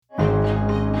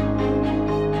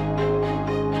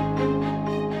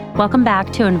Welcome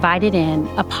back to Invited In,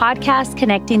 a podcast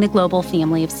connecting the global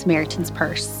family of Samaritan's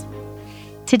Purse.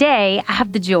 Today, I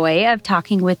have the joy of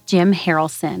talking with Jim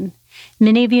Harrelson.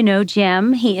 Many of you know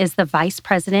Jim. He is the Vice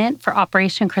President for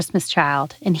Operation Christmas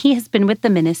Child, and he has been with the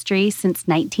ministry since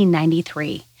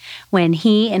 1993, when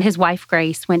he and his wife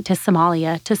Grace went to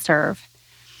Somalia to serve.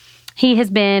 He has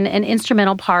been an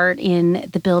instrumental part in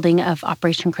the building of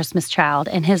Operation Christmas Child,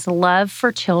 and his love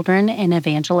for children and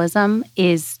evangelism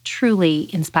is truly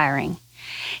inspiring.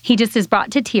 He just is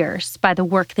brought to tears by the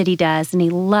work that he does, and he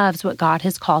loves what God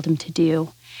has called him to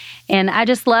do. And I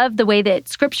just love the way that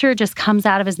Scripture just comes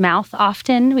out of his mouth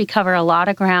often. We cover a lot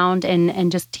of ground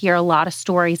and just hear a lot of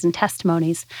stories and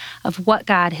testimonies of what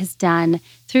God has done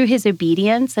through his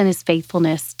obedience and his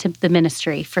faithfulness to the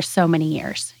ministry for so many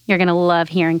years. You're going to love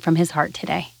hearing from his heart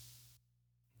today.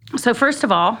 So first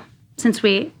of all, since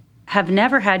we have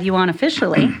never had you on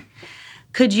officially,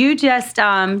 could you just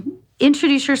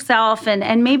introduce yourself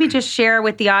and maybe just share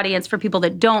with the audience, for people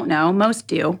that don't know, most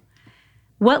do,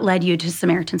 what led you to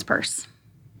Samaritan's Purse?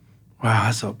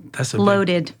 Wow, that's a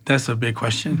loaded. That's a big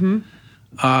question.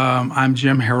 Mm-hmm. I'm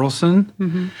Jim Harrelson,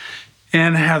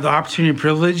 and I have the opportunity and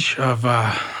privilege of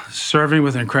serving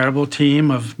with an incredible team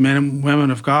of men and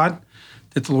women of God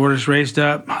that the Lord has raised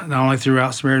up, not only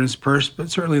throughout Samaritan's Purse,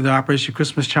 but certainly the Operation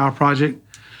Christmas Child Project.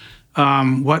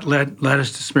 What led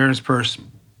us to Samaritan's Purse?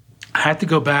 I had to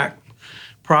go back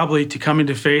probably to coming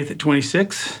to faith at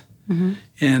 26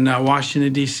 in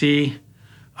Washington, D.C.,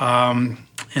 and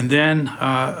then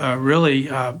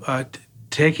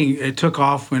it took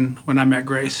off when I met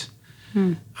Grace.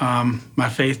 My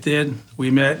faith did.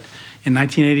 We met in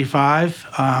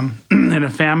 1985 in a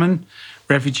famine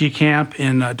refugee camp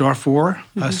in Darfur,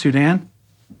 Sudan.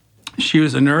 She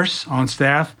was a nurse on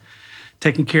staff,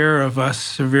 taking care of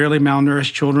severely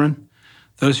malnourished children,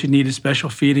 those who needed special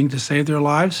feeding to save their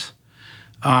lives.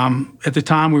 At the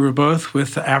time, we were both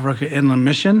with the Africa Inland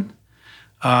Mission.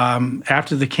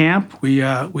 After the camp,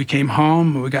 we came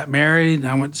home, we got married, and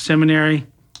I went to seminary,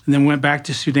 and then went back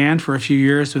to Sudan for a few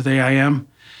years with AIM.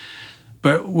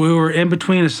 But we were in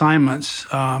between assignments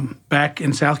back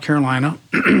in South Carolina.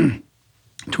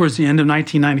 Towards the end of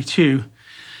 1992,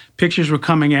 pictures were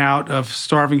coming out of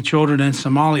starving children in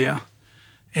Somalia,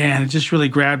 and it just really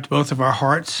grabbed both of our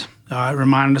hearts. It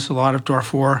reminded us a lot of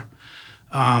Darfur.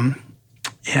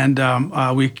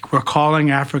 We were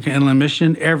calling Africa Inland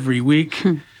Mission every week.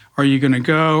 Are you going to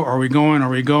go? Are we going? Are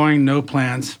we going? No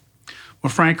plans.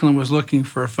 Well, Franklin was looking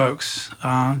for folks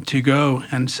to go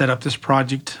and set up this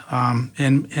project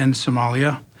in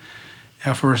Somalia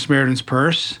for Samaritan's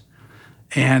Purse.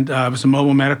 And it was a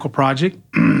mobile medical project.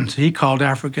 So he called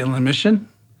Africa Inland Mission,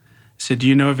 said, do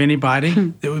you know of anybody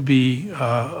that would be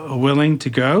willing to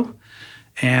go?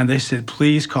 And they said,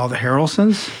 please call the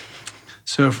Harrelsons.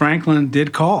 So Franklin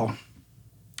did call.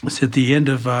 It's at the end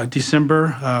of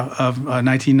December of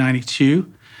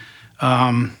 1992.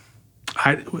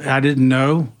 I didn't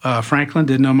know. Franklin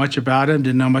didn't know much about him,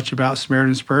 didn't know much about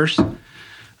Samaritan's Purse.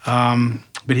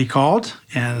 But he called,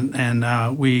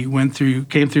 and we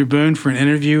came through Boone for an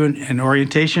interview and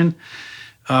orientation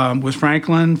with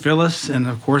Franklin, Phyllis, and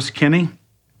of course Kenny.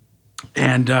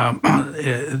 And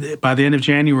by the end of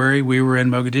January, we were in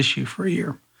Mogadishu for a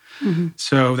year.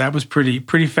 So that was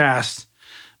pretty fast.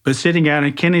 But sitting out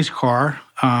in Kenny's car,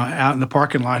 out in the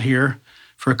parking lot here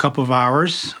for a couple of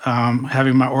hours,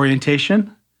 having my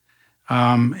orientation,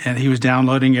 and he was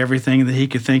downloading everything that he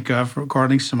could think of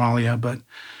regarding Somalia. But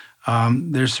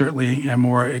there's certainly a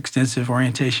more extensive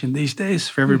orientation these days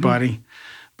for everybody.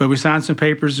 But we signed some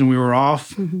papers and we were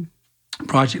off.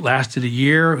 Project lasted a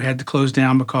year. We had to close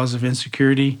down because of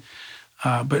insecurity.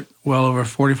 But well over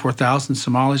 44,000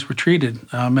 Somalis were treated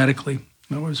medically.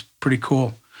 It was pretty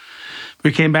cool.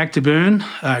 We came back to Boone.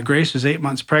 Grace was 8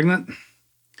 months pregnant,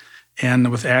 and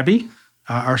with Abby,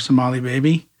 our Somali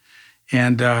baby.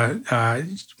 And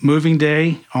on moving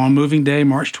day,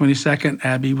 March 22nd,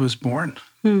 Abby was born.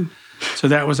 So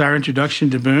that was our introduction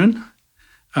to Boone.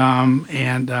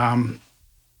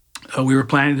 We were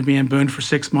planning to be in Boone for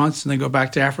 6 months and then go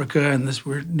back to Africa. And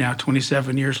we're now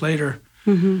 27 years later.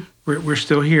 We're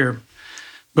still here.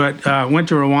 But went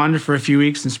to Rwanda for a few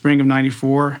weeks in spring of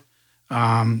 '94.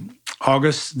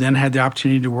 August, then had the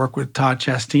opportunity to work with Todd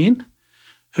Chasteen,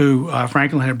 who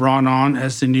Franklin had brought on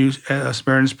as the new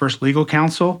Samaritan's Purse legal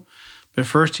counsel. But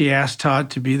first he asked Todd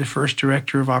to be the first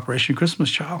director of Operation Christmas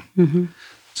Child.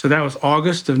 So that was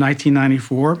August of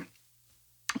 1994.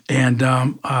 And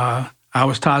I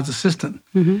was Todd's assistant.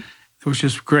 It was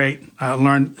just great. I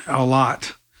learned a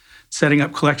lot. Setting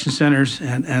up collection centers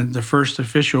and the first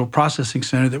official processing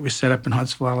center that we set up in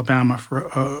Huntsville, Alabama for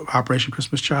Operation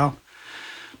Christmas Child.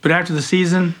 But after the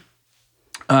season,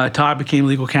 Todd became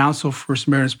legal counsel for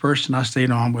Samaritan's Purse, and I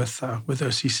stayed on with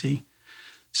OCC.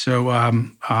 So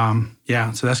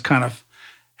so that's kind of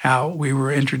how we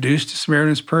were introduced to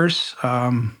Samaritan's Purse.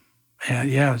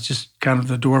 It's just kind of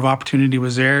the door of opportunity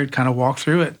was there. Kind of walked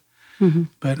through it. Mm-hmm.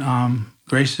 But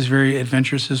Grace is very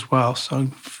adventurous as well, so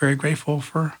I'm very grateful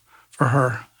for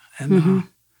her and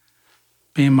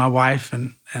being my wife.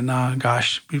 And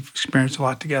gosh, we've experienced a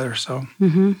lot together. So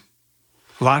a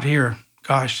lot here.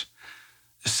 Gosh,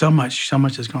 there's so much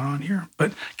has gone on here.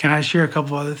 But can I share a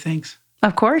couple of other things?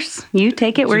 Of course, you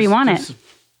take it where you want it.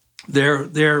 There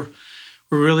were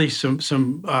really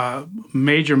some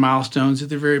major milestones at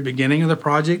the very beginning of the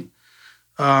project.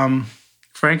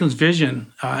 Franklin's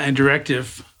vision and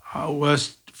directive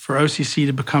was for OCC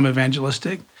to become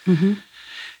evangelistic. Mm-hmm.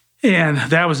 And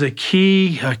that was a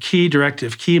key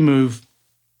directive, key move.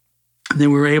 And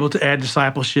then we were able to add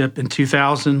discipleship in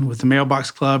 2000 with the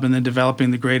Mailbox Club, and then developing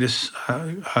the greatest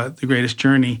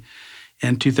journey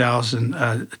in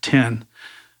 2010.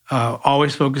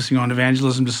 Always focusing on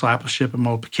evangelism, discipleship, and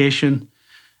multiplication.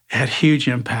 It had huge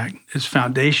impact. It's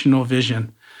foundational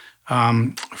vision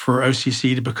for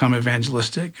OCC to become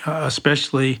evangelistic,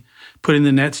 especially putting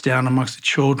the nets down amongst the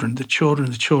children,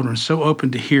 so open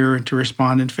to hear and to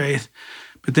respond in faith.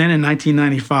 But then in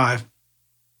 1995,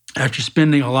 after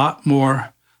spending a lot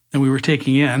more than we were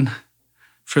taking in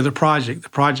for the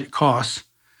project costs,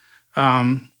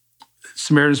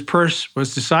 Samaritan's Purse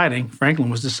Franklin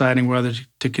was deciding whether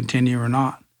to continue or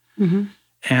not. Mm-hmm.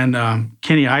 And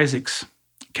Kenny Isaacs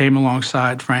came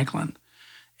alongside Franklin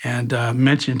and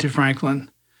mentioned to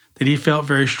Franklin that he felt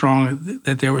very strong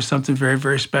that there was something very,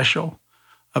 very special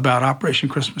about Operation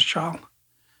Christmas Child.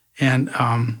 And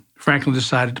Franklin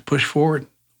decided to push forward.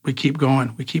 We keep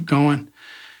going.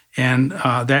 And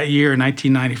that year, in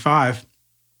 1995,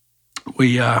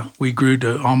 we grew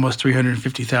to almost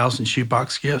 350,000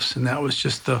 shoebox gifts, and that was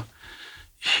just the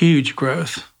huge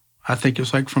growth. I think it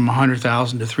was like from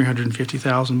 100,000 to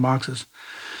 350,000 boxes.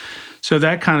 So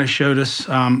that kind of showed us,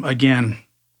 again,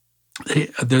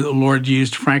 the Lord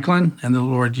used Franklin and the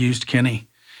Lord used Kenny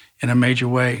in a major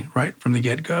way right from the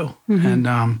get-go. Mm-hmm.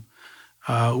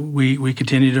 And we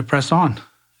continue to press on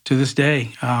to this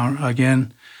day,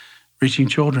 again, reaching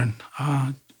children.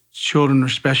 Children are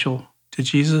special to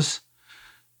Jesus.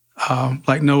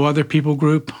 Like no other people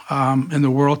group in the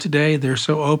world today, they're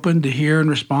so open to hear and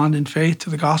respond in faith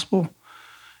to the gospel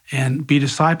and be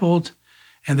discipled,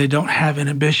 and they don't have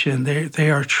inhibition. They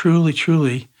are truly,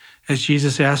 truly, as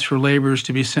Jesus asked for laborers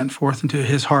to be sent forth into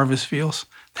his harvest fields,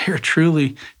 they are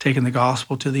truly taking the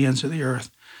gospel to the ends of the earth.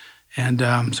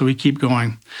 And so we keep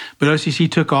going. But OCC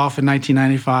took off in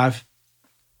 1995,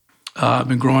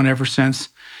 been growing ever since.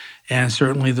 And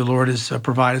certainly the Lord has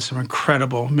provided some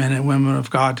incredible men and women of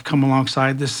God to come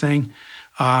alongside this thing.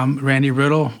 Randy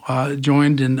Riddle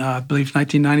joined in, I believe,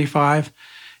 1995.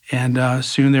 And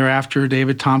soon thereafter,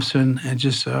 David Thompson, and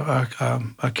just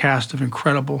a cast of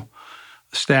incredible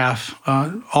staff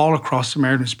all across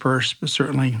Samaritan's Purse, but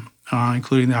certainly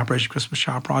including the Operation Christmas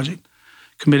Child Project.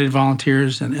 Committed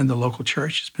volunteers and the local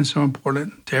church has been so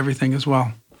important to everything as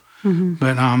well. Mm-hmm.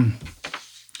 But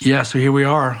so here we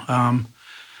are.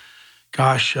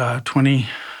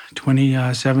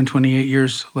 28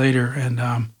 years later, and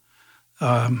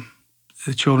the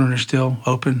children are still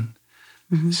open.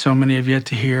 Mm-hmm. So many have yet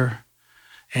to hear.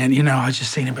 And, I was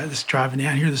just thinking about this driving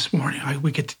down here this morning.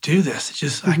 We get to do this. It's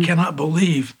just, mm-hmm. I cannot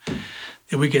believe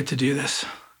that we get to do this.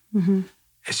 Mm-hmm.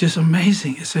 It's just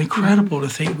amazing. It's incredible mm-hmm.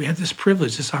 to think we have this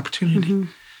privilege, this opportunity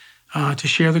mm-hmm. To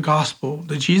share the gospel.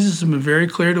 That Jesus has been very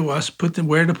clear to us,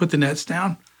 where to put the nets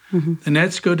down. Mm-hmm. The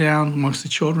nets go down amongst the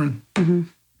children. Mm-hmm.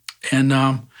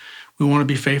 And we want to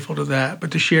be faithful to that,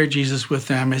 but to share Jesus with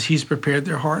them as he's prepared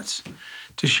their hearts,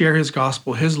 to share his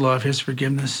gospel, his love, his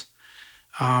forgiveness,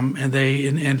 and they,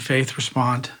 in faith,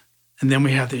 respond. And then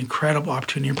we have the incredible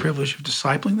opportunity and privilege of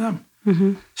discipling them,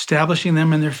 mm-hmm. establishing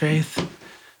them in their faith.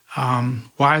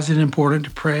 Why is it important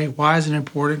to pray? Why is it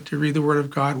important to read the Word of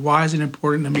God? Why is it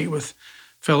important to meet with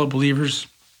fellow believers?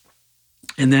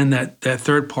 And then that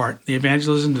third part, the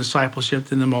evangelism, discipleship,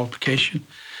 then the multiplication,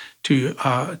 to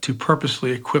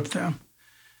purposely equip them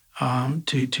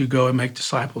to go and make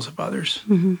disciples of others,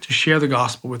 mm-hmm. to share the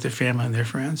gospel with their family and their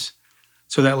friends.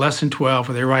 So that lesson 12,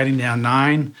 where they're writing down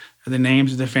 9 of the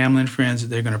names of their family and friends that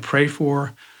they're going to pray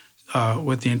for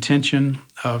with the intention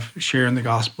of sharing the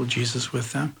gospel of Jesus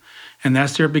with them. And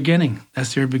that's their beginning.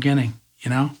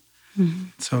 Mm-hmm.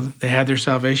 So they have their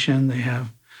salvation. They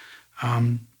have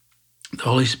the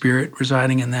Holy Spirit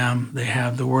residing in them. They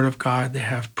have the Word of God. They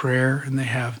have prayer, and they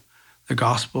have the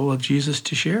gospel of Jesus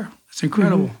to share. It's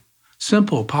incredible. Mm-hmm.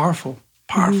 Simple, powerful.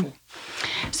 Mm-hmm.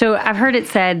 So I've heard it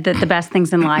said that the best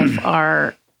things in life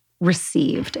are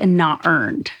received and not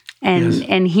earned. And Yes.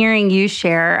 and hearing you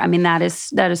share, I mean, that is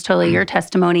totally your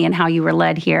testimony and how you were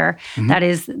led here. That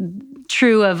is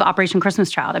true of Operation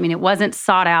Christmas Child. I mean, it wasn't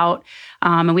sought out.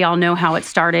 And we all know how it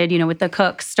started, with the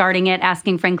cook starting it,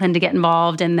 asking Franklin to get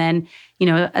involved. And then,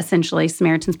 essentially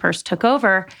Samaritan's Purse took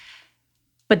over.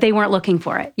 But they weren't looking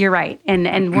for it. You're right.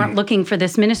 And weren't looking for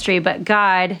this ministry. But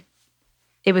God,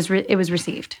 it was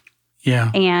received. Yeah.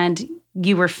 And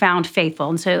you were found faithful.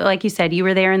 And so, like you said, you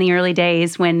were there in the early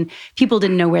days when people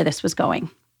didn't know where this was going.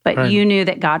 But Right. you knew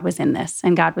that God was in this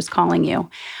and God was calling you.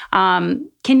 Can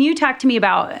you talk to me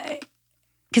about,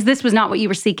 because this was not what you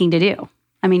were seeking to do.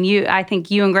 I mean, I think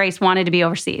you and Grace wanted to be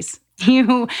overseas.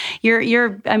 And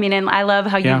I love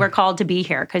how you Yeah. were called to be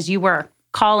here because you were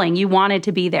calling, you wanted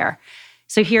to be there.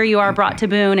 So here you are brought to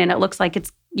Boone and it looks like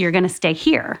you're going to stay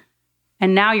here.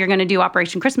 And now you're going to do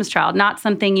Operation Christmas Child, not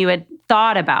something you had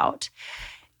thought about.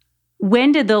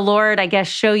 When did the Lord, I guess,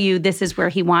 show you this is where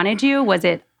he wanted you? Was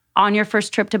it on your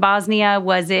first trip to Bosnia?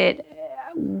 Where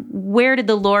did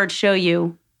the Lord show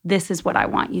you this is what I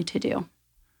want you to do?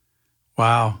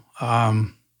 Wow.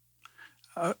 I'm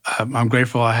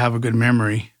grateful I have a good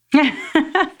memory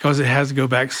because it has to go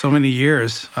back so many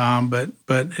years. But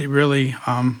it really,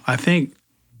 I think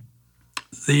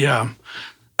the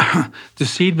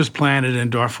seed was planted in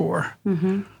Darfur.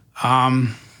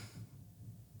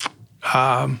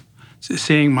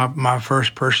 Seeing my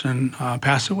first person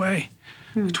pass away,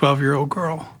 a 12-year-old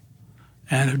girl,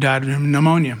 and who died of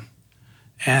pneumonia.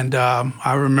 And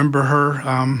I remember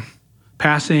her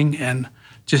passing and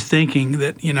just thinking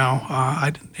that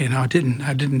I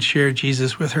didn't share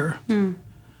Jesus with her.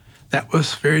 That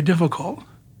was very difficult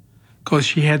because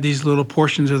she had these little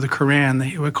portions of the Quran.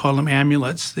 They would call them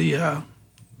amulets, the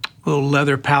little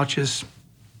leather pouches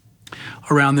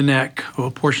around the neck,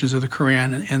 or portions of the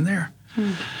Quran in there.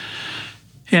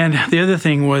 And the other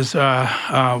thing was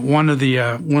one of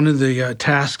the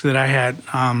tasks that I had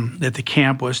at the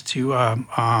camp was to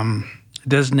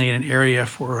designate an area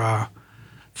for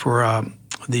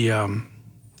the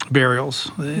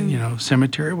burials,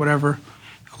 cemetery, whatever.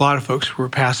 A lot of folks were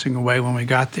passing away when we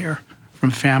got there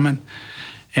from famine,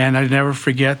 and I'd never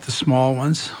forget the small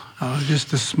ones,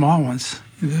 just the small ones,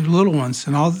 the little ones,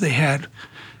 and all that they had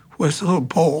was a little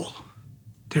bowl,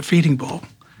 their feeding bowl.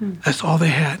 That's all they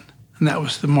had. And that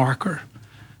was the marker,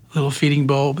 little feeding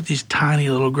bowl, but these tiny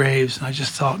little graves. And I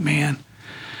just thought, man,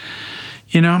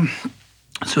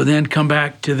 so then come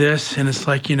back to this, and it's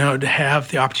like, to have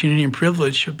the opportunity and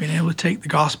privilege of being able to take the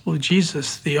gospel of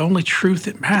Jesus, the only truth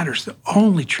that matters,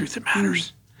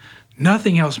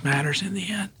 Nothing else matters in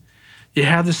the end. You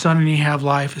have the Son and you have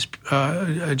life,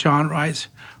 as John writes,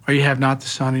 or you have not the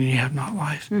Son and you have not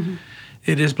life.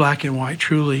 It is black and white,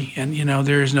 truly, and,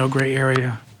 there is no gray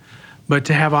area. But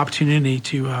to have opportunity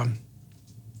to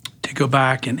go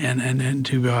back and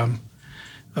to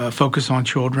focus on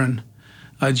children,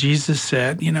 Jesus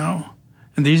said,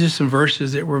 and these are some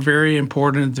verses that were very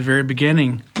important at the very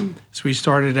beginning. So we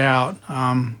started out,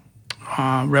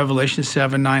 Revelation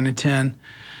 7, 9, and 10,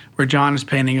 where John is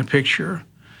painting a picture.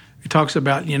 He talks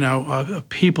about,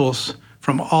 peoples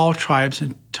from all tribes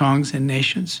and tongues and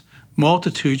nations,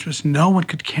 multitudes which no one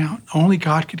could count, only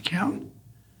God could count.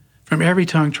 From every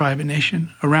tongue, tribe, and nation,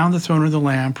 around the throne of the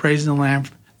Lamb, praising the Lamb,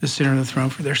 the center of the throne,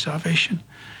 for their salvation.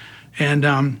 And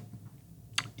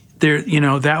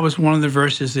that was one of the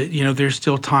verses that, there's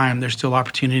still time, there's still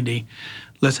opportunity.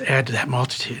 Let's add to that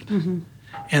multitude.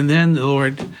 And then the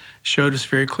Lord showed us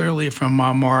very clearly from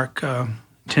Mark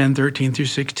 10, 13 through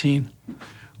 16,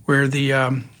 where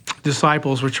the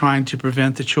disciples were trying to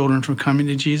prevent the children from coming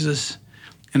to Jesus.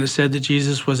 And it said that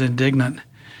Jesus was indignant.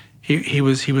 He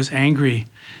was angry.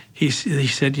 He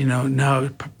said, no,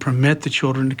 permit the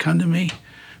children to come to me,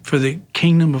 for the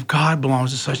kingdom of God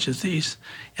belongs to such as these.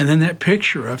 And then that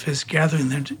picture of his gathering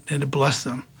them to bless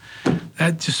them,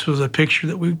 that just was a picture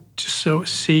that we just so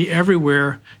see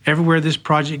everywhere this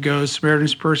project goes,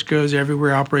 Samaritan's Purse goes,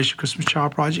 everywhere Operation Christmas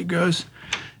Child Project goes,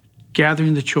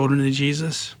 gathering the children to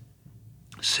Jesus,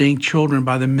 seeing children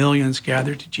by the millions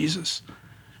gathered to Jesus.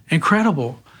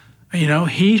 Incredible.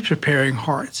 He's preparing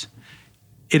hearts.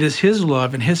 It is his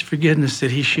love and his forgiveness that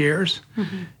he shares,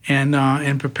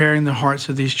 and preparing the hearts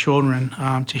of these children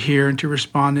to hear and to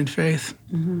respond in faith.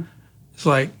 It's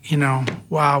like,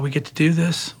 wow, we get to do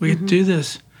this. We get to do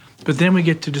this. But then we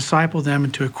get to disciple them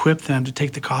and to equip them to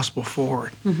take the gospel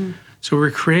forward. So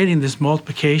we're creating this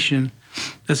multiplication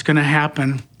that's going to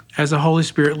happen as the Holy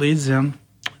Spirit leads them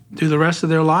through the rest of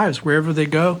their lives, wherever they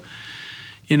go.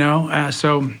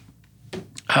 So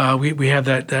we have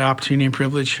that opportunity and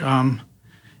privilege.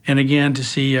 And again, to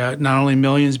see not only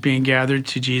millions being gathered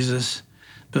to Jesus,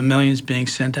 but millions being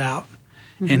sent out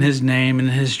in his name and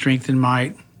in his strength and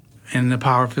might and the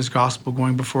power of his gospel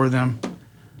going before them.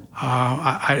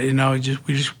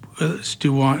 Let's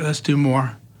do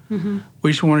more.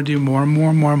 We just want to do more and more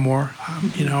and more and more.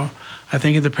 I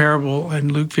think of the parable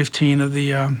in Luke 15 of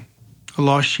the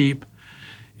lost sheep,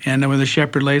 and when the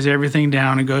shepherd lays everything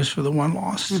down and goes for the one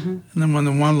lost, and then when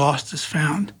the one lost is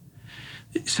found,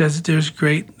 it says that there's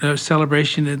great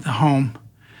celebration at the home.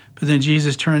 But then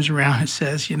Jesus turns around and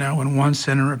says, when one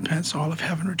sinner repents, all of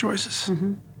heaven rejoices.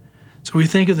 So we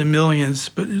think of the millions,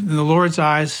 but in the Lord's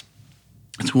eyes,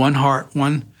 it's one heart,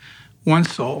 one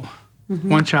soul,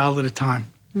 one child at a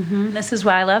time. This is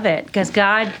why I love it, because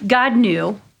God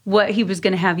knew what he was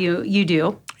going to have you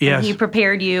do. Yes. And he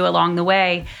prepared you along the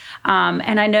way.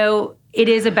 And I know it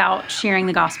is about sharing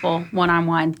the gospel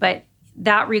one-on-one, but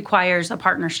that requires a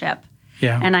partnership.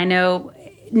 Yeah. And I know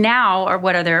now, or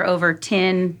what are there, over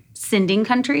 10 sending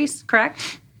countries,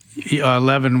 correct?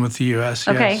 11 with the U.S.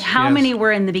 Okay. Yes, How yes. many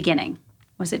were in the beginning?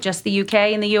 Was it just the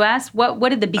U.K. and the U.S.? What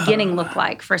did the beginning look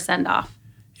like for send-off?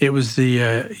 It was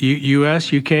the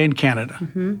U.S., U.K., and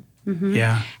Canada.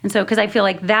 Yeah. And so, because I feel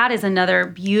like that is another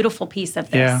beautiful piece of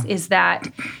this, is that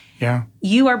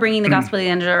you are bringing the gospel to the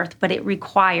end of the earth, but it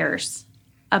requires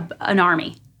an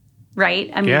army,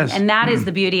 right? I mean, Yes. and that is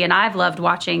the beauty. And I've loved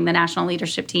watching the national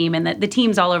leadership team and the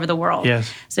teams all over the world.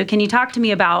 Yes. So can you talk to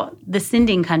me about the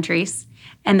sending countries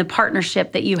and the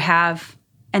partnership that you have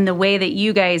and the way that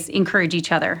you guys encourage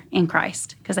each other in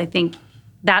Christ? Because I think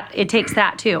that it takes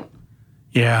that too.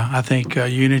 Yeah, I think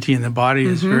unity in the body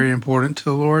is very important to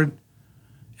the Lord.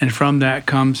 And from that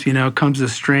comes the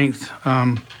strength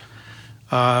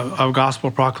of gospel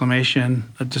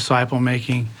proclamation, of disciple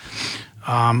making.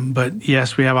 But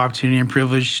yes, we have opportunity and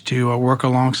privilege to work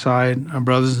alongside our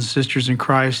brothers and sisters in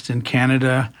Christ in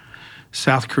Canada,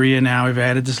 South Korea now. We've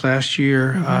added this last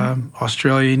year,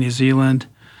 Australia, New Zealand,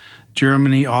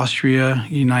 Germany, Austria,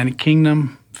 United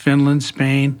Kingdom, Finland,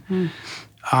 Spain.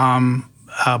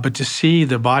 But to see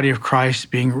the body of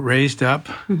Christ being raised up,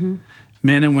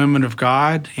 men and women of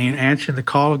God, and answering the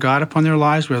call of God upon their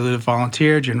lives, whether to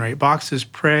volunteer, generate boxes,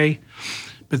 pray.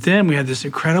 But then we had this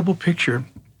incredible picture,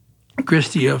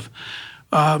 Christy, of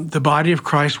the body of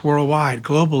Christ worldwide,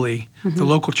 globally, the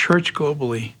local church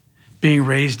globally, being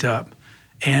raised up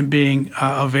and being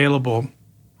available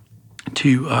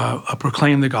to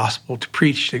proclaim the gospel, to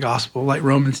preach the gospel, like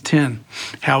Romans 10.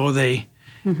 How will they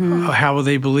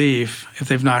believe if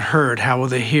they've not heard? How will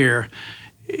they hear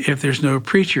if there's no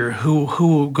preacher? Who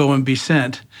will go and be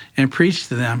sent and preach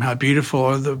to them? How beautiful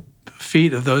are the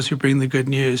feet of those who bring the good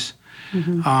news.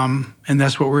 And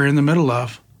that's what we're in the middle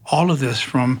of. All of this,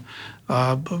 from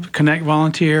Connect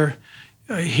Volunteer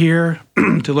here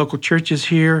to local churches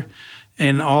here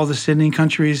and all the sending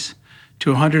countries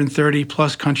to 130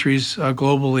 plus countries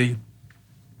globally,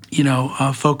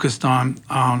 focused on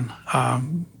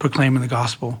proclaiming the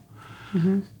gospel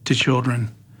to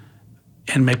children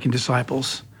and making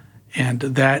disciples. And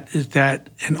that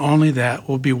and only that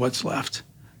will be what's left.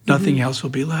 Nothing else will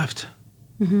be left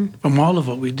from all of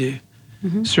what we do.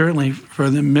 Certainly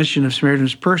for the mission of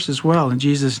Samaritan's Purse as well, in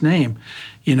Jesus' name,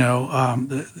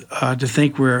 to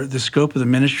think we're the scope of the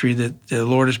ministry that the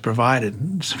Lord has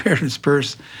provided. Samaritan's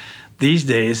Purse these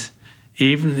days,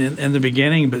 even in the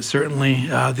beginning, but certainly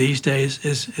these days,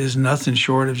 is nothing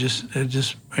short of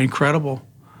just incredible.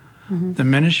 The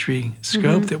ministry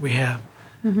scope that we have.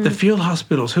 The field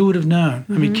hospitals, who would have known?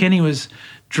 I mean, Kenny was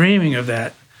dreaming of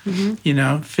that,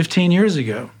 15 years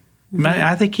ago.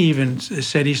 I think he even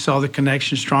said he saw the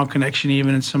strong connection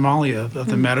even in Somalia of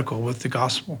the medical with the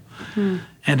gospel.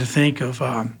 And to think of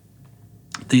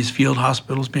these field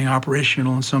hospitals being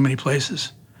operational in so many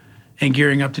places and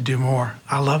gearing up to do more.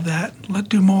 I love that. Let's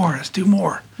do more. Let's do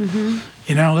more.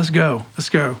 Let's go. Let's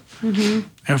go.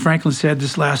 And Franklin said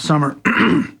this last summer,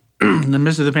 in the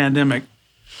midst of the pandemic,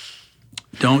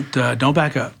 don't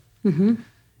back up.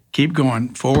 Keep going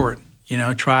forward.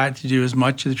 Try to do as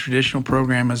much of the traditional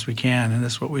program as we can, and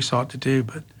that's what we sought to do.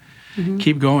 But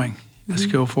keep going. Let's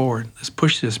go forward. Let's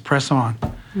push this. Press on.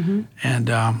 And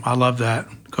I love that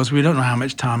because we don't know how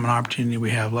much time and opportunity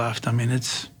we have left. I mean,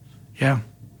 it's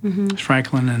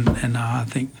Franklin and I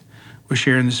think we're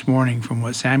sharing this morning from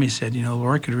what Sammy said. The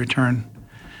Lord could return.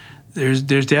 There's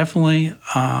definitely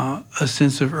a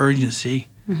sense of urgency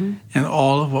in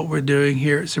all of what we're doing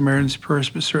here at Samaritan's Purse,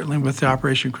 but certainly with the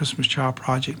Operation Christmas Child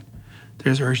Project.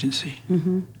 There's urgency.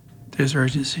 There's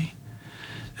urgency,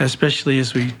 especially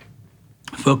as we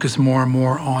focus more and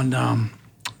more on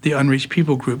the unreached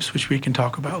people groups, which we can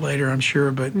talk about later, I'm sure.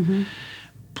 But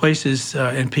places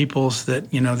and peoples that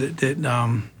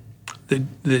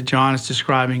that John is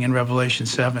describing in Revelation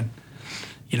 7.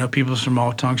 Peoples from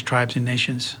all tongues, tribes, and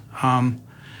nations.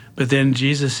 But then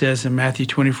Jesus says in Matthew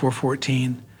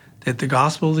 24:14 that the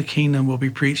gospel of the kingdom will be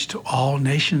preached to all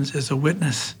nations as a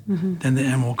witness. Then the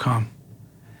end will come.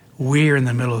 We're in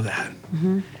the middle of that.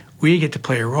 We get to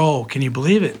play a role. Can you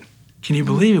believe it? Can you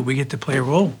believe it? We get to play a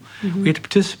role. We get to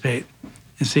participate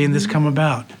in seeing this come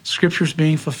about. Scripture's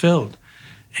being fulfilled.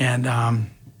 And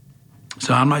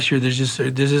so I'm not sure there's this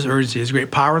urgency. There's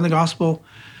great power in the gospel.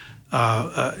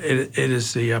 It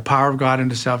is the power of God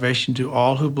into salvation to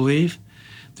all who believe.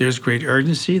 There's great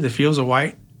urgency. The fields are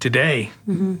white today.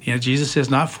 Jesus says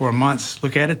not for months.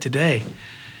 Look at it today.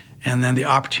 And then the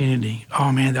opportunity.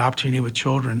 Oh man, the opportunity with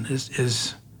children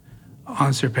is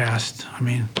unsurpassed. I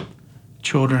mean,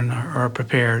 children are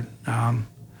prepared.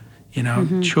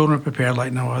 Children are prepared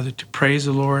like no other to praise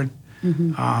the Lord,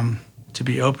 to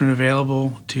be open and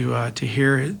available, to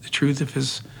hear the truth of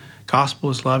His gospel,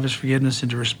 His love, His forgiveness,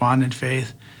 and to respond in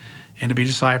faith, and to be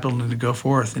discipled and to go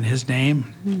forth in His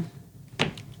name.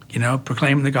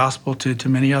 Proclaiming the gospel to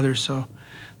many others. So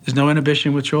there's no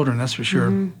inhibition with children, that's for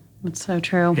sure. That's so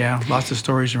true. Yeah, lots of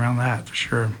stories around that, for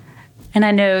sure. And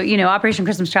I know, Operation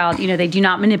Christmas Child, they do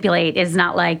not manipulate. It's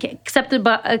not like, accept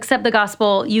the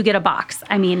gospel, you get a box.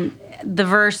 I mean, the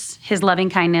verse, His loving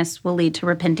kindness will lead to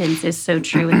repentance, is so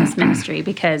true in this ministry,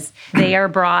 because they are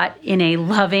brought in a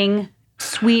loving,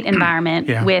 sweet environment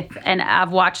and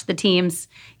I've watched the teams,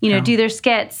 do their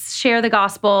skits, share the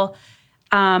gospel,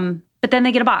 but then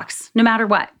they get a box, no matter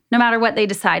what they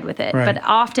decide with it. Right. But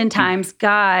oftentimes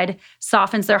God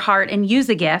softens their heart and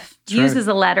uses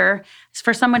a letter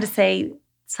for someone to say,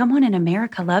 someone in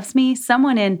America loves me,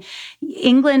 someone in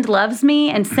England loves me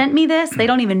and sent me this. They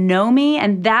don't even know me.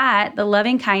 And that, the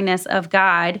loving kindness of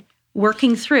God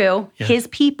working through His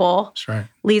people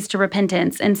leads to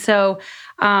repentance. And so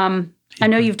I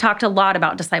know you've talked a lot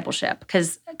about discipleship,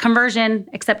 because conversion,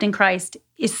 accepting Christ,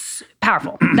 is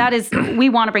powerful. That is, we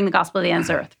want to bring the gospel to the ends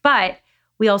of the earth, but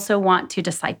we also want to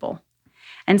disciple.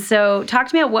 And so talk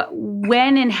to me about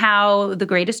when and how the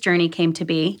greatest journey came to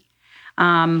be.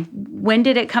 When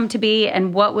did it come to be,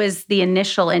 and what was the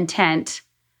initial intent?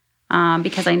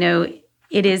 Because I know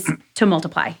it is to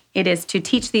multiply. It is to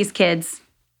teach these kids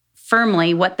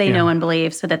firmly what they know and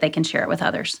believe so that they can share it with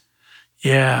others.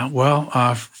 Yeah,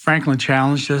 well, Franklin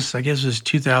challenged us. I guess it was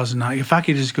 2009. If I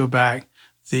could just go back,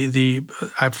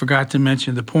 I forgot to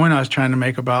mention the point I was trying to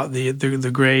make about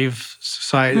the grave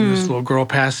site and this little girl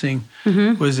passing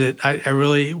was that I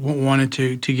really wanted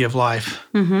to give life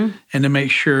and to make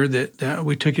sure that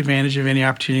we took advantage of any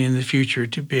opportunity in the future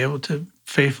to be able to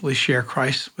faithfully share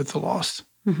Christ with the lost.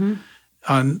 And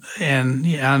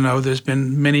I know there's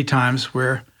been many times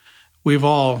where we've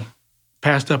all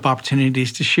passed up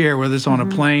opportunities to share, whether it's on a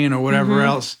plane or whatever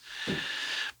else.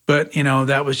 But,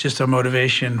 that was just a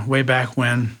motivation way back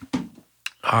when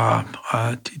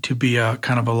to be a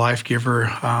kind of a life giver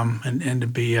and to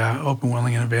be open,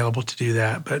 willing, and available to do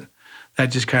that. But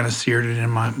that just kind of seared it in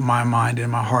my mind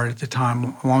and my heart at the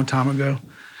time, a long time ago.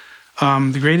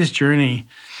 The greatest journey,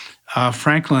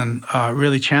 Franklin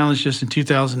really challenged us in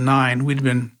 2009. We'd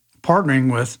been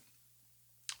partnering with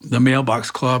the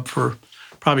Mailbox Club for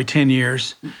probably 10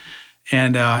 years.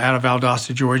 And out of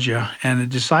Valdosta, Georgia, and a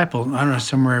disciple, I don't know,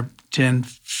 somewhere 10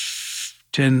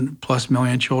 plus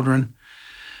million children.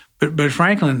 But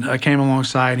Franklin came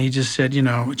alongside and he just said,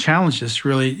 challenged us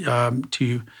really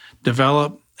to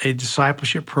develop a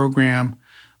discipleship program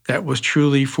that was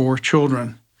truly for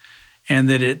children, and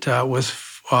that it was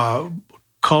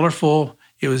colorful,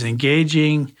 it was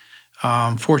engaging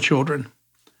for children.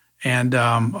 And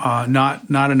not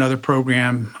another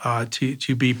program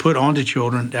to be put onto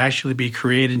children, to actually be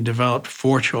created and developed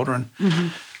for children,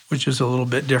 which is a little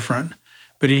bit different.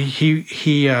 But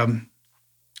he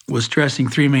was stressing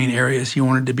three main areas. He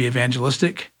wanted to be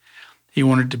evangelistic, he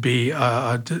wanted to be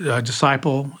a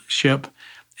discipleship,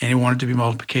 and he wanted to be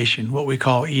multiplication, what we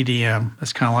call EDM.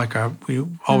 That's kind of like we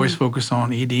always focus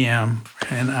on EDM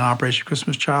and Operation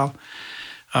Christmas Child.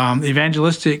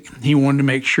 Evangelistic, he wanted to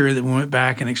make sure that we went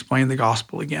back and explained the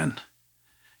gospel again.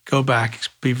 Go back,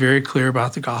 be very clear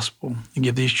about the gospel, and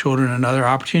give these children another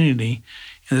opportunity.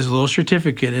 And there's a little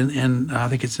certificate, and I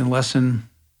think it's in lesson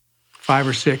 5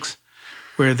 or 6,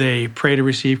 where they pray to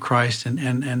receive Christ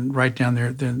and write down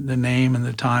the name and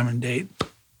the time and date.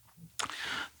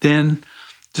 Then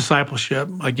discipleship,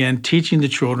 again, teaching the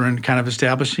children, kind of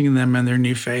establishing them in their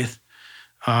new faith.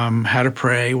 How to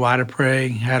pray,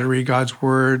 how to read God's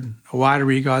word, why to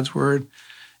read God's word,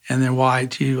 and then why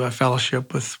to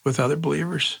fellowship with other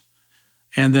believers.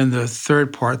 And then the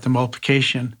third part, the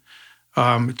multiplication,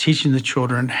 teaching the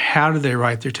children how do they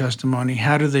write their testimony,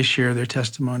 how do they share their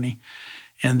testimony,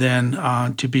 and then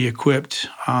to be equipped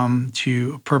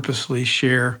to purposely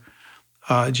share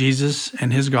Jesus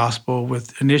and his gospel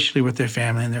initially with their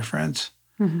family and their friends.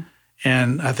 Mm-hmm.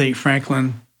 And I think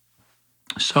Franklin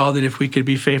saw that if we could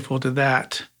be faithful to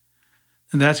that,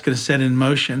 then that's going to set in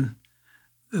motion.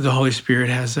 The Holy Spirit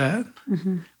has that.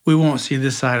 Mm-hmm. We won't see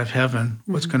this side of heaven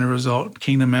what's going to result,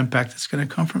 kingdom impact that's going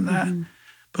to come from that. Mm-hmm.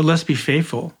 But let's be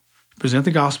faithful, present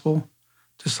the gospel,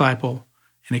 disciple,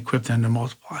 and equip them to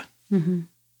multiply. Mm-hmm.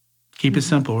 Keep it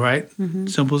simple, right? Mm-hmm.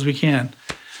 Simple as we can.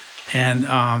 And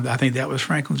I think that was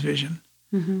Franklin's vision.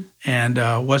 Mm-hmm.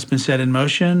 And what's been set in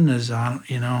motion is, I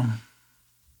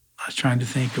was trying to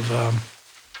think of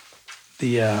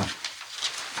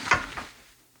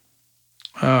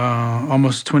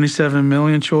almost 27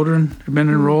 million children have been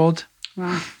enrolled.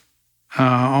 Wow.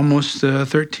 Almost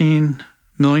 13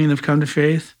 million have come to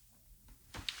faith,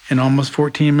 and almost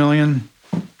 14 million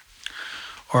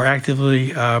are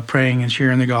actively praying and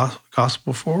sharing the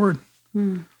gospel forward.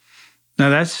 Mm. Now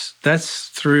that's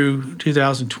through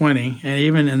 2020, and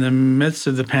even in the midst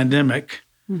of the pandemic,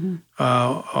 mm-hmm.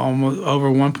 Almost over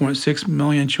 1.6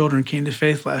 million children came to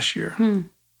faith last year, even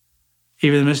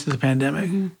in the midst of the pandemic.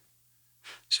 Mm-hmm.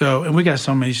 So, and we got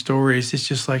so many stories. It's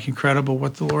just like incredible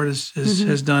what the Lord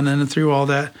has done in and through all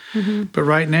that. Mm-hmm. But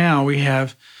right now we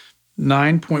have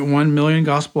 9.1 million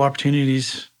gospel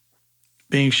opportunities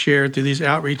being shared through these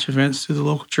outreach events through the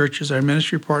local churches, our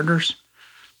ministry partners.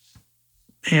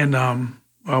 And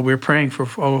we're praying for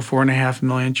over 4.5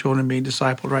 million children being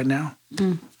discipled right now.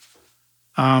 Mm.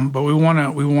 But we want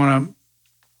to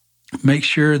make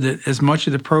sure that as much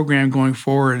of the program going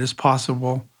forward as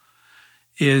possible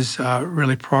is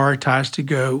really prioritized to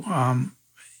go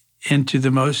into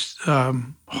the most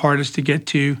hardest to get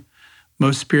to,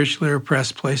 most spiritually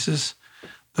oppressed places,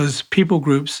 those people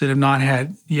groups that have not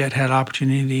yet had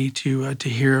opportunity to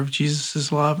hear of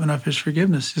Jesus' love and of his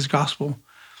forgiveness, his gospel.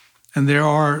 And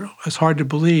it's hard to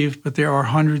believe, but there are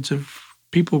hundreds of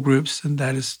people groups, and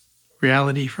that is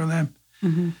reality for them.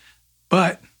 Mm-hmm.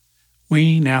 But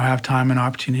we now have time and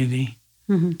opportunity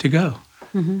mm-hmm. to go.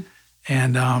 Mm-hmm.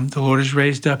 And the Lord has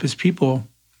raised up his people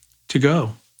to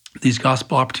go. These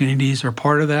gospel opportunities are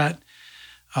part of that.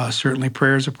 Certainly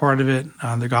prayers are part of it.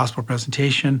 The gospel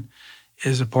presentation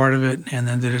is a part of it. And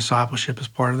then the discipleship is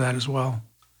part of that as well.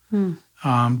 Mm.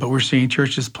 But we're seeing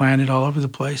churches planted all over the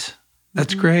place.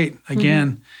 That's mm-hmm. great.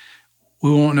 Again, mm-hmm.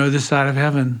 we won't know this side of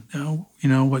heaven,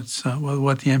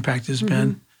 what the impact has mm-hmm.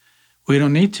 been. We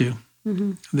don't need to.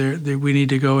 Mm-hmm. We need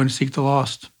to go and seek the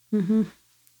lost. Mm-hmm.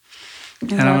 I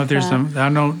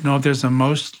don't know if there's a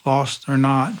most lost or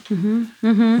not. Mm-hmm.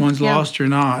 Mm-hmm. One's lost or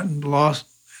not. Lost.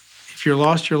 If you're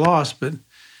lost, you're lost. But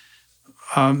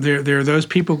there are those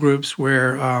people groups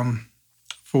where,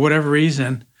 for whatever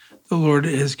reason, the Lord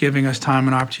is giving us time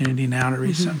and opportunity now to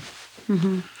reach them.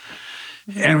 Mm-hmm.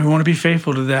 And we want to be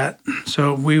faithful to that.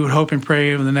 So we would hope and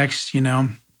pray over the next,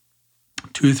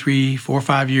 2, 3, 4,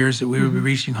 5 years that we mm-hmm. would be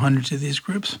reaching hundreds of these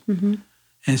groups mm-hmm.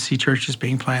 and see churches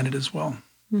being planted as well.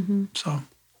 Mm-hmm. So,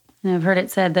 and I've heard it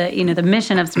said that, the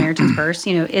mission of Samaritan's Purse,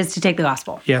 is to take the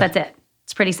gospel. Yeah. That's it.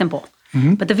 It's pretty simple.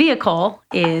 Mm-hmm. But the vehicle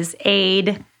is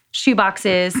aid,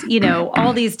 shoeboxes,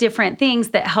 all these different things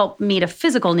that help meet a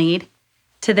physical need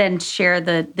to then share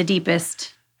the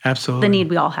deepest, absolutely, the need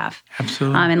we all have.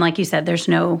 Absolutely. And like you said, there's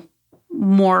no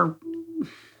more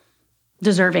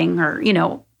deserving or,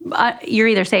 you're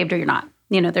either saved or you're not.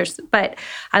 But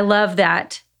I love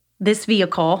that this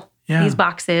vehicle, these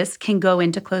boxes can go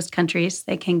into closed countries.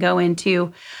 They can go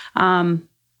into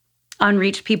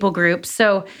unreached people groups.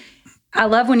 So I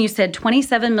love when you said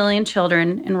 27 million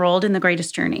children enrolled in the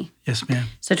Greatest Journey. Yes, ma'am.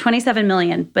 So 27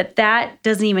 million, but that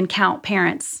doesn't even count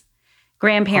parents,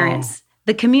 grandparents,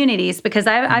 the communities, because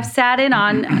I've sat in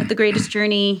on the Greatest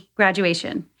Journey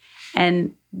graduation,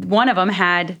 and one of them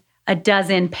had a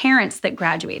dozen parents that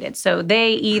graduated. So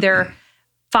they either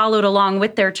followed along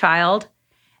with their child.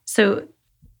 So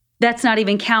that's not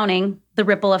even counting the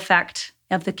ripple effect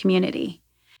of the community.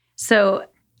 So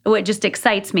what just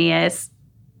excites me is,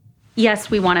 yes,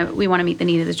 we want to meet the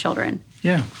need of the children.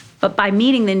 Yeah. But by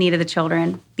meeting the need of the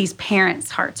children, these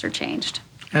parents' hearts are changed.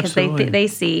 Because they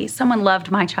see someone loved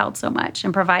my child so much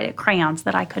and provided crayons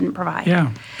that I couldn't provide. Yeah.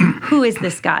 Who is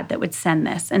this God that would send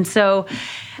this? And so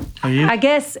I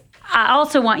guess I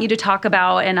also want you to talk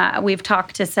about, and we've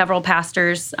talked to several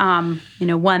pastors,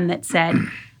 one that said,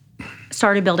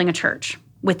 started building a church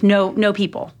with no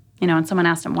people, and someone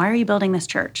asked him, why are you building this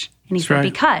church? And he said,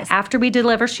 because after we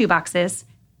deliver shoeboxes,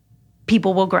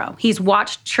 people will grow. He's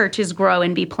watched churches grow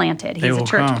and be planted. He's a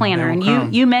church planner,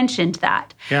 and you mentioned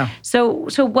that. Yeah. So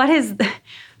what is,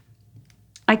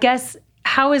 I guess,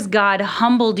 how has God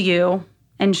humbled you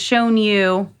and shown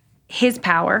you his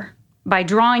power by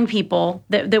drawing people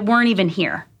that weren't even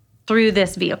here through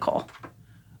this vehicle?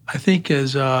 I think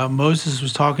as Moses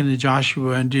was talking to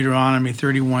Joshua in Deuteronomy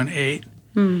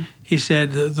 31:8, he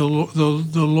said, the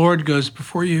Lord goes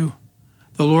before you.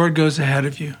 The Lord goes ahead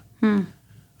of you.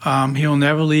 He'll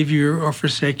never leave you or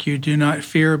forsake you. Do not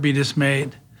fear or be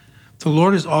dismayed. The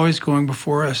Lord is always going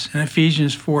before us. In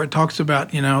Ephesians 4, it talks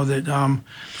about, that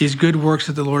these good works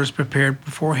that the Lord has prepared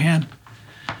beforehand.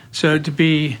 So to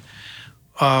be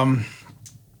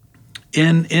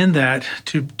in that,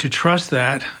 to trust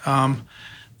that,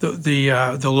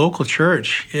 the local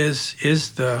church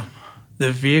is the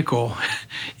vehicle,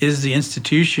 is the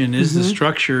institution, is the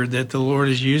structure that the Lord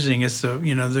is using. It's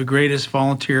the greatest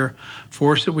volunteer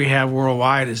force that we have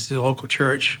worldwide is the local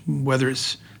church, whether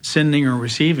it's sending or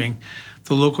receiving,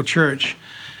 the local church.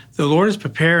 The Lord is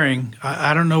preparing.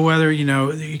 I don't know whether,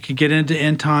 you can get into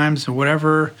end times or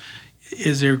whatever.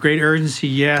 Is there great urgency?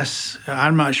 Yes.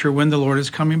 I'm not sure when the Lord is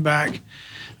coming back,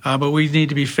 but we need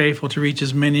to be faithful to reach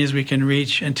as many as we can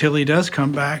reach until he does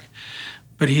come back.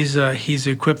 But he's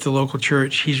equipped the local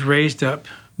church. He's raised up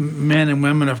men and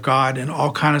women of God in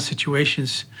all kinds of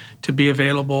situations to be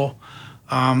available,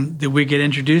 that we get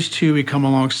introduced to, we come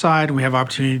alongside, and we have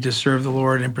opportunity to serve the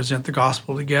Lord and present the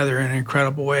gospel together in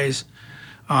incredible ways.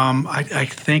 I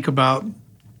think about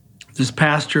this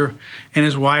pastor and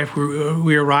his wife.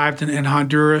 We arrived in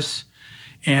Honduras,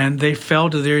 and they fell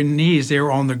to their knees. They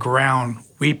were on the ground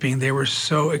weeping. They were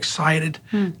so excited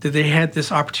that they had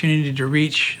this opportunity to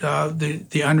reach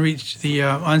the unreached, the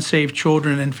unsaved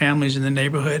children and families in the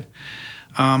neighborhood.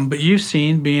 But you've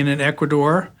seen, being in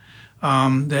Ecuador,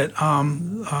 that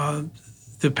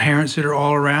the parents that are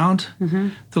all around,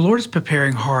 the Lord is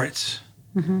preparing hearts.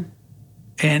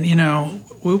 And,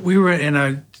 we were in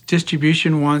a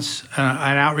distribution once,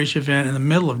 an outreach event in the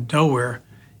middle of nowhere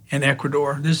in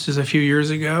Ecuador. This is a few years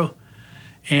ago.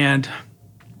 And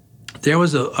there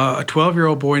was a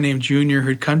 12-year-old boy named Junior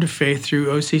who'd come to faith through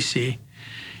OCC.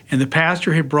 And the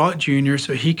pastor had brought Junior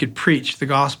so he could preach the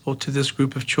gospel to this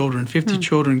group of children. 50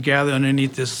 children gathered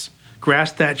underneath this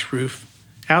grass thatch roof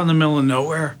out in the middle of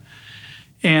nowhere.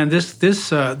 And this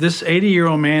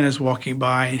 80-year-old man is walking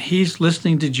by, and he's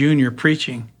listening to Junior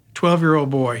preaching,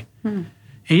 12-year-old boy.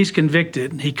 He's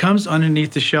convicted. He comes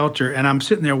underneath the shelter, and I'm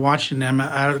sitting there watching them.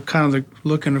 I kind of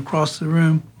looking across the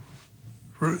room,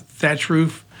 thatch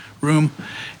roof room,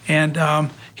 and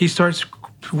he starts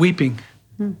weeping.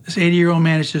 This 80-year-old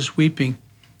man is just weeping.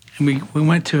 And we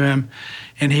went to him,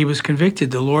 and he was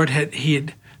convicted. The Lord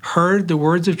had heard the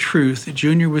words of truth that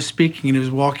Junior was speaking, and he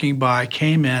was walking by,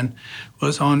 came in,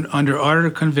 was under utter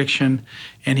conviction,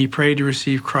 and he prayed to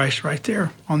receive Christ right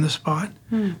there on the spot.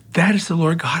 That is the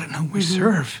Lord God in whom we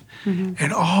serve.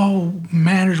 In all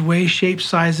manners, ways, shapes,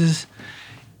 sizes,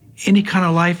 any kind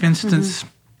of life instance,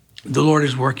 the Lord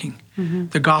is working.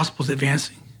 The gospel is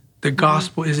advancing. The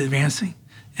gospel is advancing,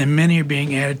 and many are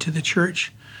being added to the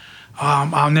church.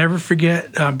 I'll never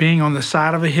forget being on the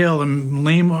side of a hill in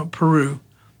Lima, Peru,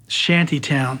 shanty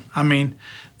town. I mean,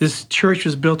 this church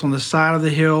was built on the side of the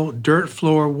hill, dirt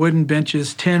floor, wooden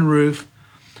benches, tin roof.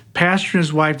 Pastor and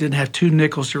his wife didn't have 2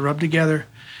 nickels to rub together.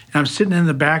 And I'm sitting in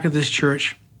the back of this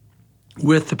church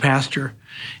with the pastor,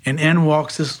 and in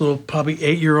walks this little, probably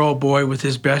 8-year-old boy with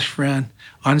his best friend,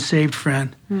 unsaved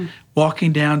friend,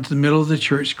 walking down to the middle of the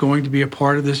church, going to be a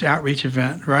part of this outreach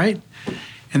event, right?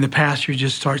 And the pastor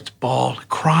just starts to bawl,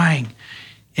 crying.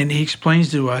 And he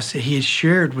explains to us that he had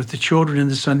shared with the children in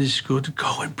the Sunday school to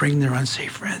go and bring their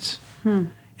unsaved friends. And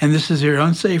this is their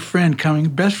unsaved friend coming,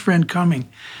 best friend coming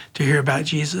to hear about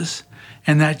Jesus.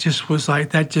 And that just was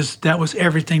like, that was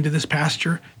everything to this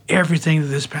pastor, everything to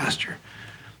this pastor.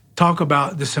 Talk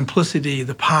about the simplicity,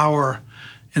 the power,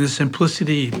 and the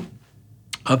simplicity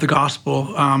of the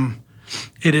gospel.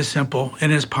 It is simple,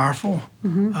 it is powerful.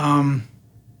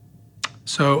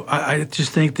 So I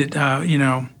just think that,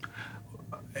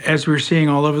 as we're seeing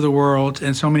all over the world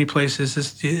in so many places,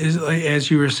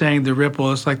 as you were saying, the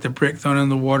ripple is like the brick thrown in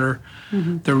the water.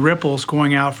 The ripples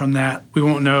going out from that. We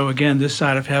won't know, again, this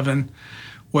side of heaven,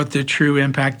 what the true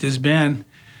impact has been.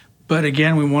 But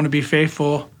again, we want to be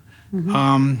faithful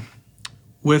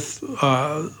with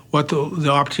what the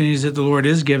opportunities that the Lord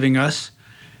is giving us,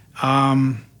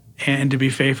 and to be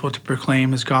faithful to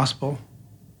proclaim his gospel.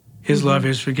 His love,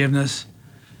 his forgiveness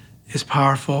is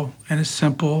powerful, and it's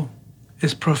simple,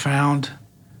 it's profound,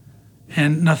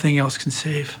 and nothing else can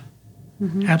save.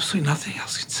 Absolutely nothing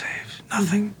else can save.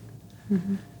 Nothing.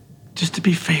 just to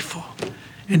be faithful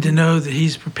and to know that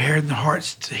he's prepared the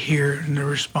hearts to hear and to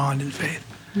respond in faith.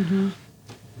 Mm-hmm.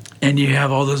 And you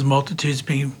have all those multitudes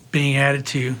being added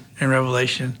to in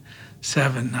Revelation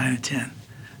 7, 9, and 10.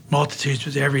 Multitudes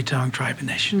with every tongue, tribe, and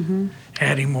nation. Mm-hmm.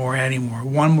 Adding more.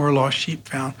 One more lost sheep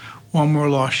found. One more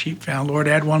lost sheep found. Lord,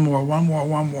 add one more.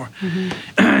 Mm-hmm.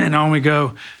 And on we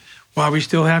go while we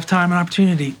still have time and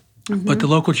opportunity. Mm-hmm. But the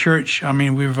local church, I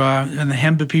mean, we've, in the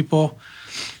Hemba people,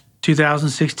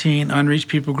 2016 Unreached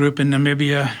People Group in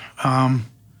Namibia,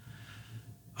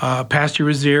 Pastor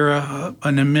Razira, a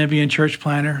Namibian church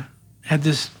planter, had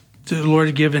the Lord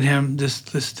had given him this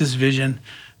vision: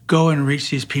 go and reach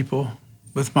these people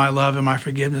with my love and my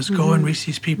forgiveness. Mm-hmm. Go and reach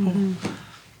these people. Mm-hmm.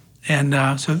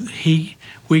 And so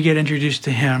we get introduced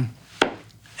to him,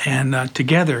 and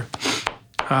together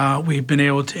we've been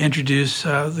able to introduce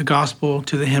the gospel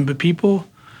to the Hemba people.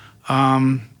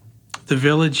 The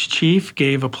village chief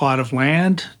gave a plot of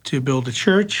land to build a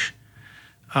church.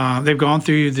 They've gone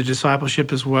through the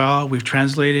discipleship as well. We've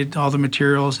translated all the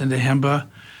materials into Hemba.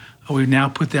 We've now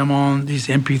put them on these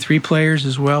MP3 players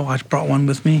as well. I brought one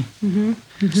with me. Mm-hmm.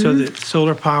 Mm-hmm. So that it's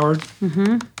solar powered.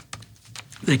 Mm-hmm.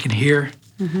 They can hear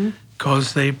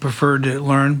because they prefer to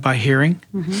learn by hearing,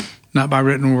 not by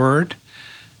written word.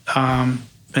 And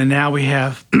now we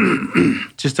have,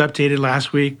 just updated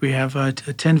last week, we have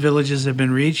 10 villages have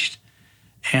been reached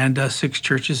and 6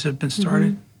 churches have been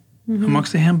started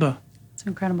amongst the Hemba. It's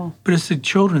incredible. But it's the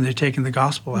children that are taking the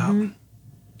gospel out.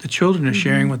 The children are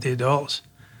sharing with the adults.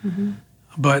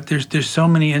 But there's so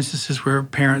many instances where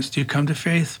parents do come to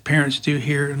faith. Parents do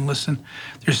hear and listen.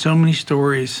 There's so many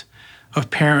stories of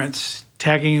parents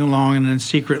tagging along and in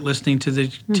secret listening to the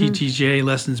TTJ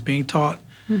lessons being taught,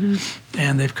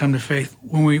 and they've come to faith.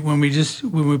 When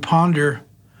we ponder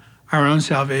our own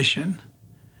salvation,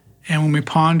 and when we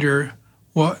ponder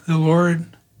what the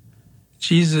Lord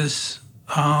Jesus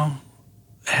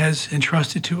has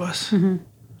entrusted to us.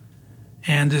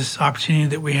 And this opportunity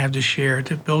that we have to share,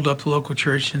 to build up the local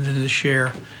church and then to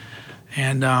share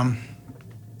and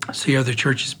see other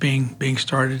churches being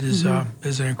started is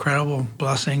an incredible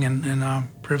blessing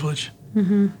and privilege.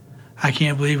 I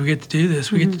can't believe we get to do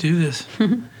this. We get to do this.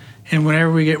 And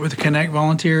whenever we get with the Connect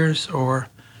volunteers or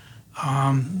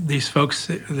these folks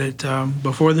that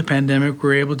before the pandemic we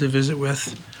were able to visit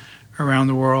with around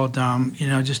the world,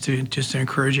 just to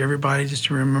encourage everybody just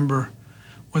to remember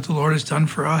what the Lord has done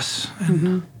for us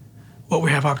and what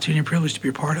we have opportunity and privilege to be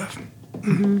a part of.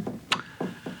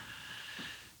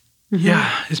 Yeah,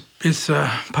 it's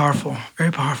powerful,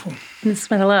 very powerful. This is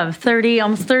what I love.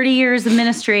 Almost 30 years of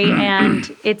ministry, and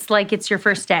it's like it's your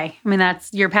first day. I mean,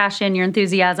 that's your passion, your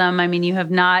enthusiasm. I mean, you have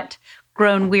not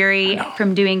grown weary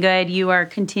from doing good. You are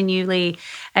continually,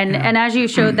 and as you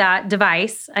showed that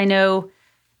device, I know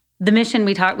the mission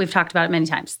we've talked about it many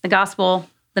times. The gospel,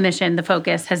 the mission, the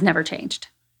focus has never changed.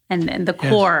 And the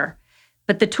core,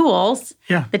 but the tools,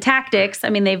 the tactics, I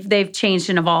mean, they've changed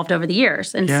and evolved over the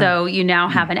years. And so you now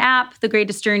have an app, The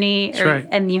Greatest Journey,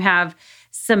 and you have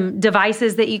some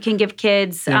devices that you can give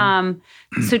kids.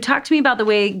 So talk to me about the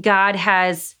way God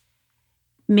has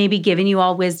maybe given you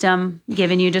all wisdom,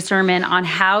 given you discernment on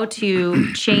how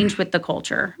to change with the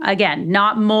culture. Again,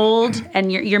 not mold, and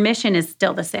your mission is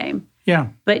still the same. Yeah.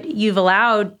 But you've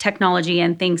allowed technology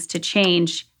and things to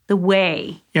change the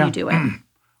way you do it.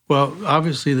 Well,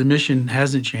 obviously the mission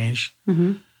hasn't changed.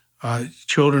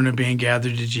 Children are being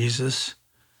gathered to Jesus.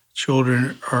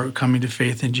 Children are coming to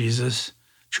faith in Jesus.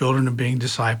 Children are being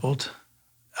discipled.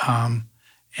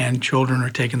 And children are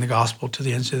taking the gospel to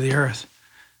the ends of the earth.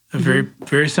 Very,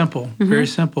 very simple, very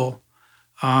simple.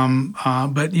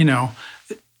 But,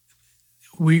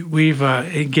 we've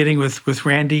getting with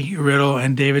Randy Riddle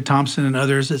and David Thompson and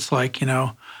others, it's like,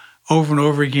 over and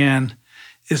over again,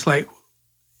 it's like,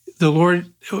 the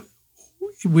Lord,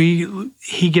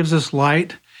 He gives us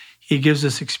light, He gives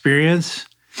us experience,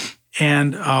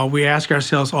 and we ask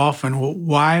ourselves often, well,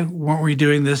 why weren't we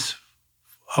doing this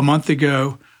a month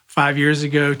ago, 5 years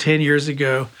ago, 10 years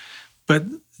ago? But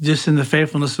just in the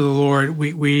faithfulness of the Lord,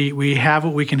 we have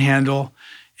what we can handle,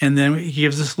 and then He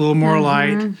gives us a little more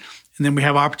light, and then we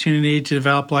have opportunity to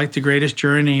develop like the Greatest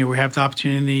Journey, or we have the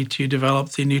opportunity to develop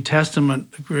the New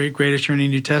Testament, the Greatest Journey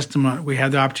New Testament. We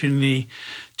have the opportunity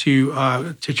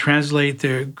to translate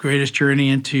the Greatest Journey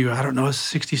into,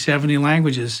 60, 70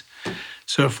 languages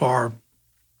so far.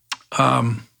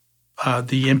 The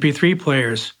MP3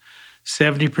 players,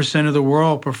 70% of the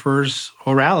world prefers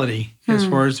orality as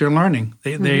far as their learning.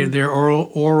 They're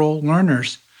oral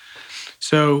learners.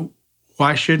 So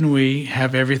why shouldn't we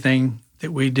have everything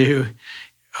that we do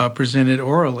presented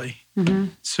orally?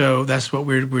 So that's what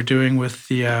we're doing with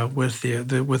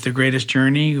the Greatest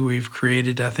Journey. We've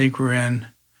created, I think we're in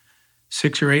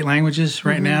 6 or 8 languages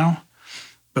right now,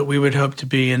 but we would hope to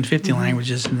be in 50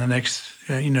 languages in the next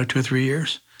 2 or 3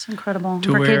 years. It's incredible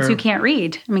for kids who can't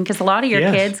read. I mean, because a lot of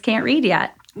your kids can't read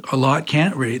yet. A lot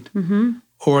can't read,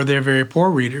 or they're very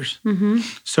poor readers.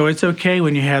 So it's okay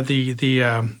when you have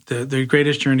the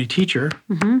Greatest Journey teacher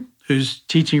who's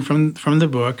teaching from the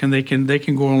book, and they can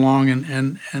go along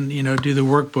and do the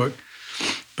workbook.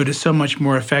 But it's so much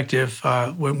more effective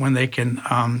when they can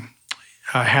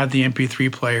have the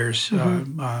MP3 players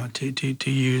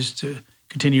to use to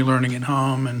continue learning at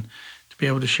home and to be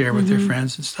able to share with their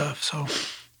friends and stuff. So.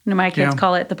 My kids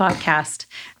call it the podcast.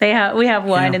 We have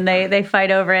one, and they fight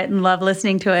over it and love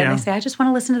listening to it. And they say, "I just want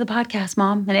to listen to the podcast,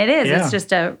 Mom." And it is. Yeah. It's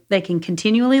just they can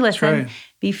continually listen. Right.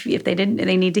 If they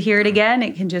need to hear it again,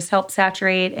 it can just help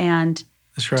saturate and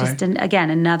just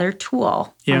again another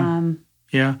tool.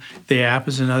 Yeah, The app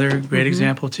is another great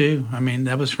example too. I mean,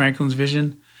 that was Franklin's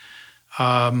vision.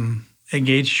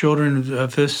 Engage children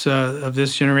of this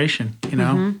generation.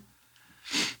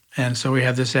 And so we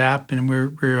have this app, and we're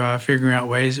figuring out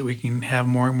ways that we can have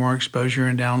more and more exposure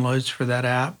and downloads for that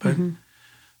app, but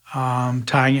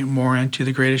tying it more into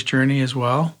the Greatest Journey as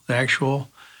well.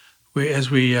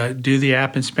 As we do the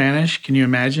app in Spanish, can you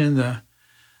imagine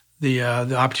the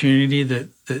opportunity that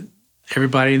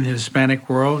everybody in the Hispanic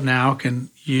world now can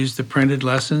use the printed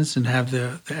lessons and have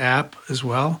the app as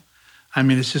well? I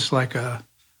mean, it's just like an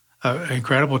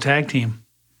incredible tag team.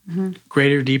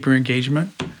 Greater, deeper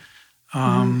engagement.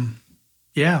 I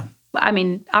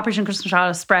mean, Operation Christmas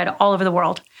Child is spread all over the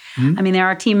world. I mean, there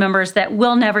are team members that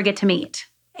will never get to meet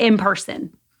in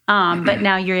person, but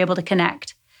now you're able to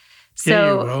connect. So,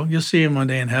 you will. You'll see him one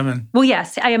day in heaven. Well,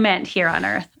 yes, I meant here on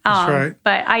earth. That's right.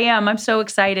 But I'm so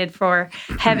excited for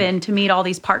heaven to meet all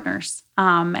these partners.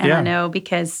 I know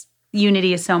because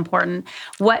unity is so important.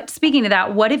 Speaking of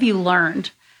that, what have you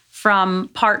learned from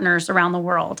partners around the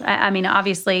world? I mean,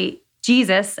 obviously,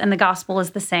 Jesus and the gospel is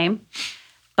the same,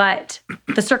 but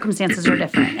the circumstances are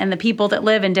different. And the people that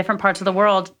live in different parts of the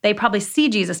world, they probably see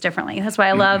Jesus differently. That's why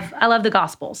I love the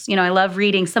gospels. I love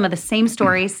reading some of the same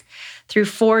stories through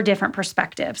 4 different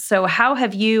perspectives. So how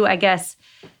have you, I guess,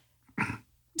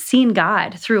 seen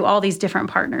God through all these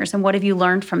different partners, and what have you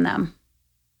learned from them?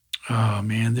 Oh,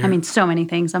 man. So many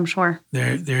things, I'm sure.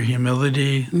 Their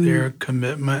humility, their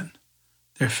commitment,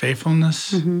 their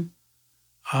faithfulness.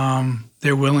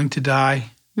 They're willing to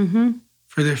die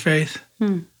for their faith.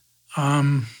 There's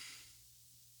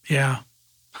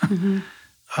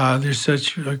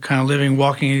such kind of living,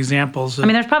 walking examples.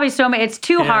 There's probably so many. It's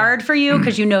too hard for you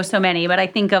because you know so many, but I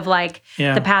think of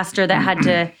the pastor that had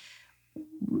to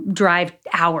drive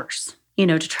hours,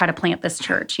 to try to plant this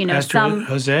church. Pastor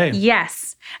Jose.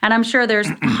 Yes. And I'm sure there's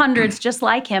hundreds just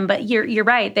like him, but you're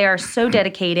right. They are so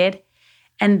dedicated,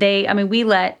 and we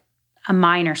let a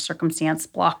minor circumstance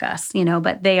block us,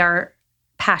 but they are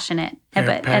passionate. And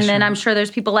then I'm sure there's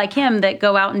people like him that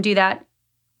go out and do that.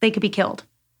 They could be killed.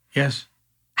 Yes.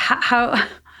 How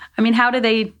do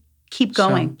they keep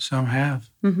going? Some have.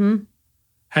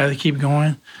 How do they keep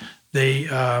going? They,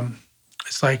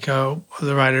 it's like the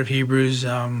writer of Hebrews,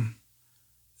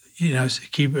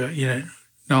 keep, not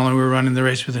only we're running the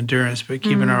race with endurance, but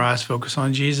keeping our eyes focused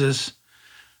on Jesus,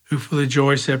 who for the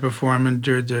joy set before him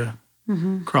endured the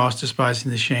cross,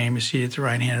 despising the shame, is seated at the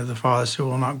right hand of the Father, so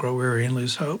will not grow weary and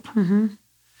lose hope.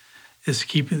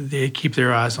 They keep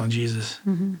their eyes on Jesus.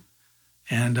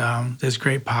 And there's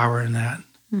great power in that.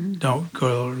 Don't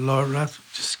go lower left,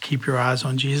 just keep your eyes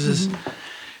on Jesus.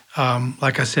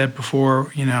 Like I said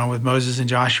before, with Moses and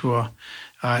Joshua,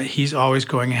 he's always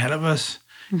going ahead of us.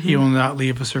 He will not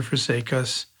leave us or forsake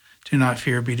us. Do not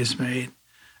fear, be dismayed.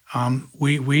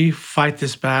 We fight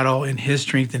this battle in his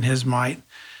strength and his might.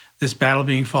 This battle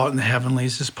being fought in the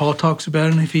heavenlies, as Paul talks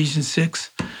about in Ephesians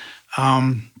 6.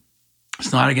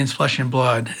 It's not against flesh and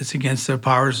blood. It's against the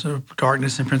powers of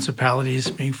darkness and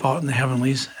principalities being fought in the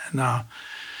heavenlies. And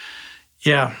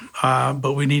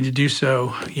but we need to do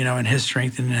so, in his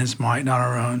strength and in his might, not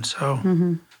our own.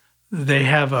 So they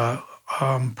have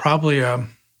probably a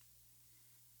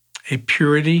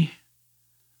purity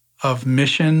of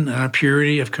mission and a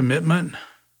purity of commitment,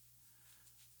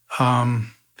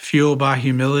 fueled by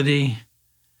humility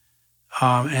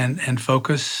and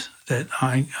focus that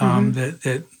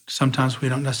that sometimes we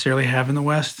don't necessarily have in the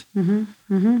West. And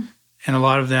a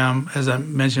lot of them, as I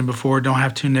mentioned before, don't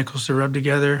have 2 nickels to rub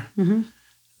together.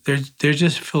 They're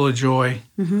just full of joy,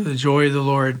 the joy of the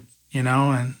Lord,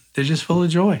 and they're just full of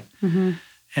joy. And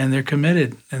they're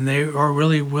committed, and they are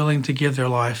really willing to give their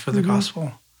life for the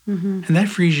gospel. And that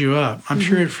frees you up. I'm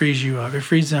sure it frees you up. It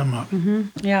frees them up.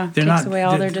 Yeah, takes away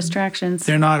all their distractions.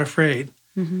 They're not afraid.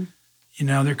 You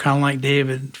know, they're kind of like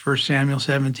David, 1 Samuel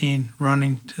 17,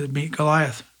 running to beat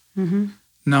Goliath.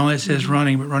 Not only it says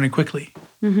running, but running quickly.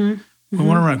 We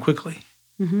want to run quickly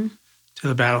to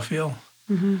the battlefield.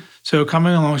 So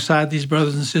coming alongside these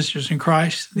brothers and sisters in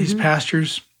Christ, these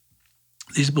pastors,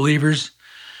 these believers,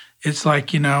 it's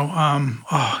like, you know,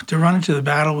 to run into the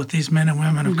battle with these men and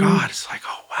women of God, it's like,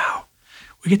 oh, wow,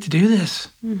 we get to do this.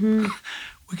 We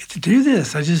get to do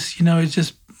this. I just, you know, it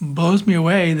just blows me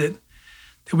away that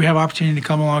we have opportunity to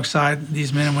come alongside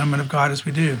these men and women of God as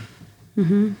we do.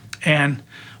 And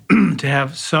to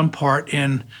have some part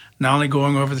in not only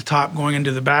going over the top, going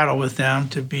into the battle with them,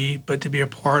 but to be a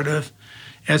part of,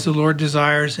 as the Lord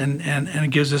desires, and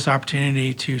it gives us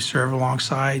opportunity to serve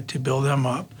alongside, to build them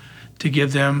up, to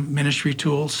give them ministry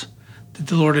tools that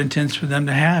the Lord intends for them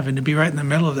to have, and to be right in the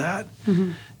middle of that.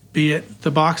 Be it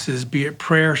the boxes, be it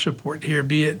prayer support here,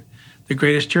 be it the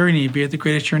Greatest Journey, be it the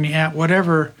Greatest Journey app,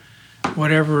 whatever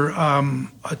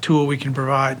a tool we can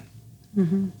provide.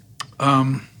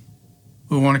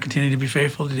 We want to continue to be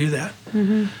faithful to do that.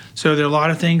 So there are a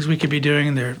lot of things we could be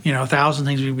doing. There are, you know, 1,000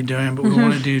 things we could be doing, but we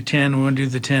want to do 10. We want to do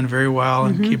the 10 very well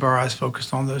and keep our eyes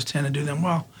focused on those 10 and do them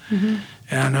well. And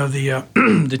I know the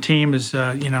the team is,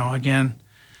 you know, again,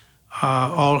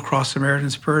 all across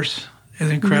Samaritan's Purse is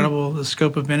incredible. The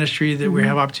scope of ministry that we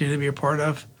have opportunity to be a part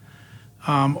of,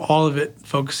 all of it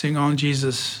focusing on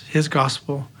Jesus, His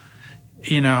gospel.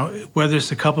 You know, whether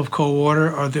it's a cup of cold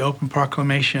water or the open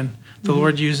proclamation, the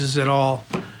Lord uses it all.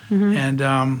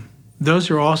 And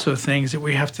those are also things that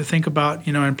we have to think about,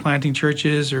 you know, in planting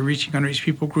churches or reaching unreached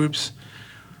people groups.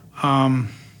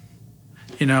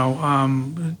 You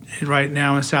know, right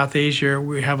now in South Asia,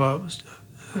 we have a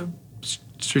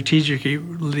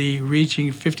strategically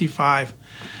reaching 55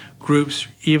 groups.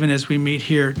 Even as we meet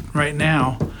here right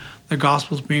now, the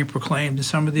gospel's being proclaimed in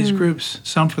some of these groups,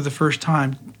 some for the first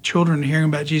time. Children hearing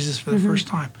about Jesus for the first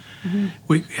time. I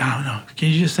don't know. Can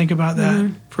you just think about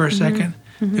that for a second?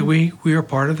 That we are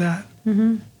part of that.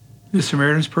 The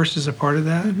Samaritan's Purse is a part of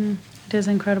that. It is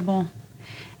incredible.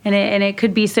 And it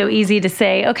could be so easy to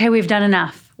say, okay, we've done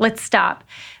enough. Let's stop.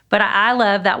 But I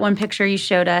love that one picture you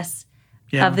showed us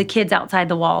of the kids outside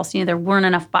the walls. You know, there weren't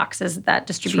enough boxes at that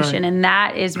distribution. Right. And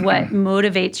that is what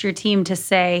motivates your team to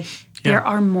say, there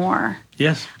are more.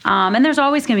 Yes. And there's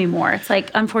always going to be more. It's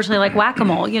like, unfortunately, like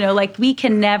whack-a-mole. You know, like we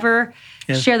can never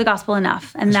share the gospel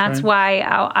enough. And that's why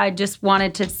I just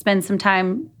wanted to spend some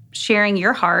time sharing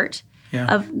your heart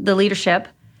of the leadership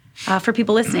for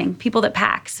people listening, people that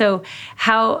pack. So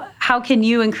how can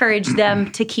you encourage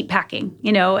them to keep packing?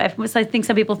 You know, I think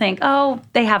some people think, oh,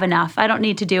 they have enough. I don't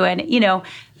need to do it. You know,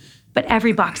 but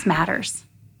every box matters.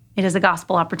 It is a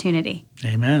gospel opportunity.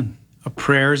 Amen. A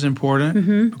prayer is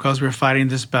important because we're fighting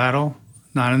this battle,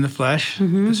 not in the flesh,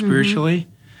 but spiritually.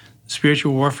 The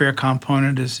spiritual warfare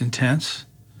component is intense,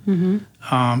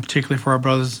 particularly for our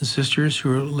brothers and sisters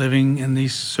who are living in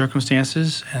these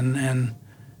circumstances and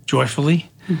joyfully,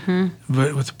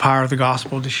 but with the power of the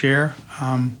gospel to share.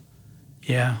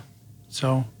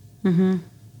 So,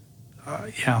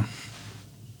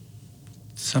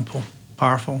 simple,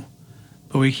 powerful.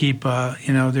 But we keep,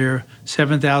 you know, there are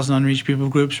 7,000 unreached people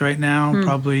groups right now,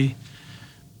 probably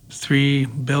 3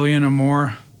 billion or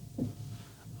more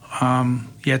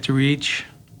yet to reach.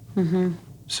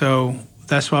 So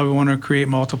that's why we want to create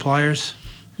multipliers,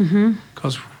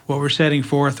 because what we're setting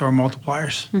forth are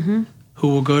multipliers who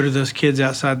will go to those kids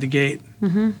outside the gate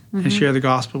and share the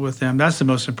gospel with them. That's the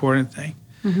most important thing.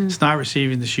 It's not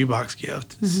receiving the shoebox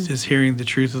gift. It's just hearing the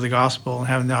truth of the gospel and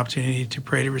having the opportunity to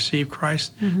pray to receive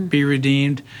Christ, be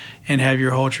redeemed, and have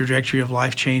your whole trajectory of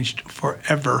life changed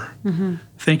forever.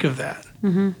 Think of that.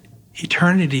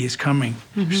 Eternity is coming.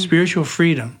 Spiritual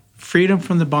freedom. Freedom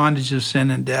from the bondage of sin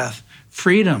and death.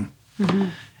 Freedom.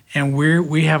 And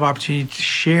we have opportunity to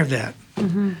share that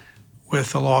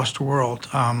with the lost world.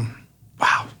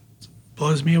 Wow. It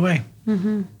blows me away.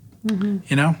 You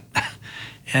know?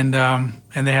 And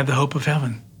they have the hope of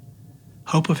heaven.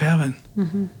 Hope of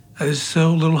heaven. There's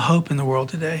so little hope in the world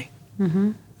today.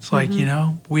 It's like, you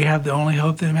know, we have the only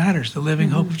hope that matters, the living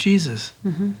hope of Jesus.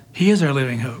 He is our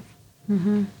living hope.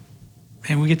 And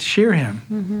we get to share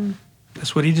Him.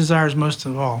 That's what He desires most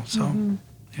of all. So,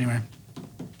 anyway.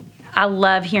 I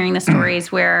love hearing the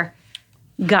stories where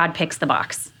God picks the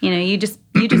box. You know, you just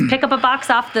pick up a box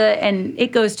and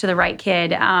it goes to the right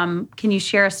kid. Can you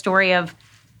share a story of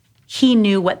He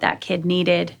knew what that kid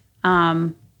needed?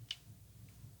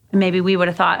 Maybe we would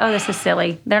have thought, oh, this is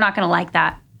silly. They're not going to like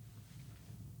that.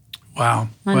 Wow.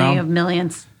 I know you have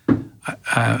millions.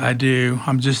 I do.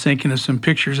 I'm just thinking of some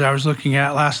pictures I was looking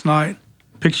at last night,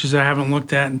 pictures I haven't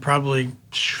looked at in probably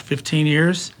 15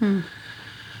 years.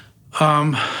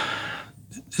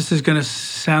 This is going to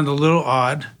sound a little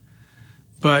odd,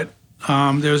 but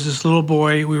there was this little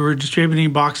boy. We were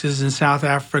distributing boxes in South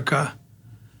Africa,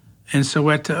 in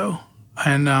Soweto,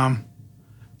 and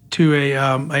to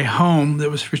a home that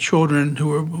was for children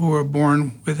who were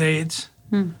born with AIDS,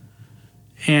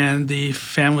 and the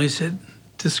families had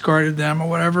discarded them or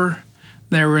whatever.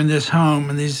 They were in this home,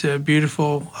 and these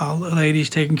beautiful ladies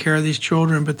taking care of these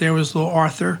children. But there was little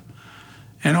Arthur,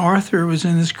 and Arthur was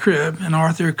in this crib, and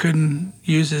Arthur couldn't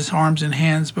use his arms and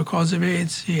hands because of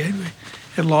AIDS. He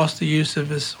had lost the use of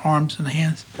his arms and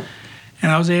hands.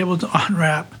 And I was able to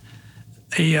unwrap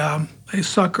a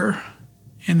sucker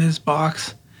in this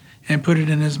box and put it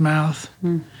in his mouth.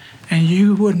 And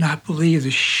you would not believe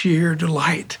the sheer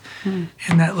delight in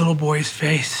that little boy's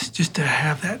face just to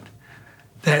have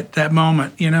that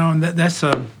moment, and that's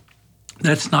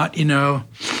not,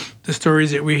 the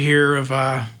stories that we hear of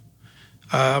a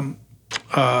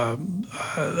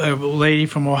lady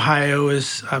from Ohio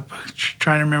is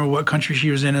trying to remember what country she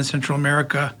was in Central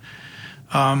America,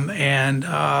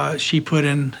 and she put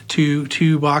in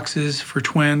two boxes for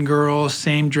twin girls,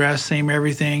 same dress, same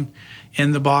everything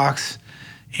in the box.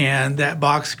 And that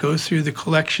box goes through the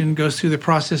collection, goes through the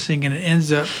processing, and it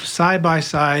ends up side by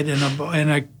side in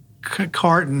a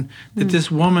carton that this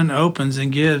woman opens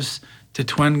and gives to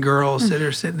twin girls that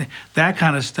are sitting there. That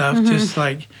kind of stuff, just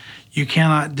like you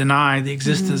cannot deny the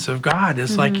existence of God.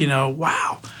 It's like,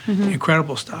 wow,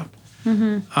 incredible stuff.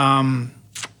 The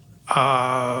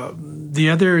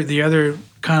other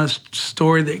kind of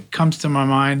story that comes to my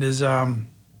mind is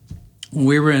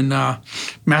we were in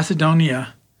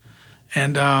Macedonia.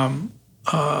 And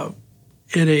at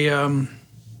a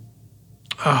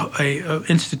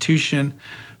institution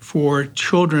for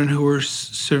children who were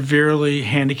severely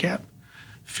handicapped,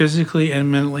 physically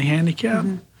and mentally handicapped.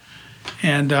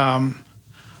 And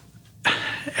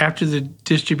after the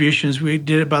distributions, we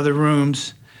did it by the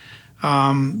rooms.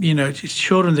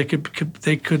 Children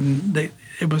that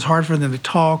it was hard for them to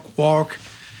talk, walk,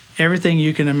 everything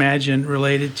you can imagine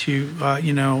related to,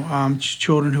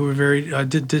 children who were very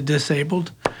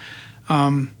disabled.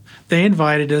 They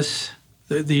invited us,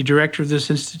 the director of this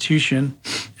institution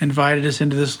invited us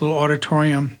into this little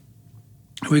auditorium.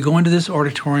 We go into this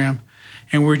auditorium,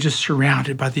 and we're just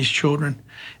surrounded by these children.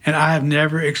 And I have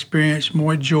never experienced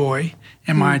more joy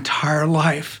in my entire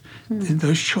life than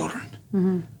those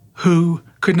children who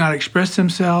could not express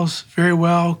themselves very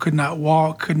well, could not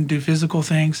walk, couldn't do physical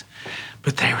things.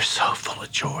 But they were so full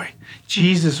of joy.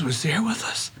 Jesus was there with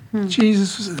us.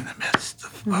 Jesus was in the midst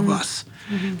of us.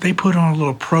 They put on a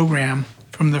little program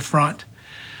from the front,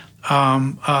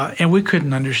 and we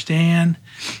couldn't understand.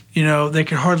 They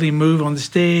could hardly move on the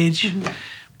stage,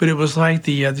 but it was like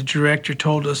the director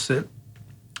told us that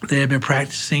they had been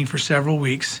practicing for several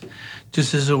weeks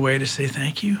just as a way to say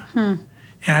thank you.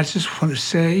 And I just want to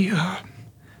say,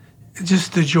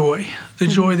 just the joy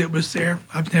that was there.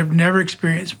 I've never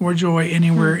experienced more joy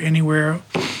anywhere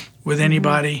with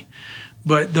anybody.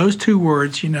 But those two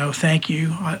words, thank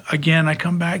you. Again, I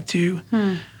come back to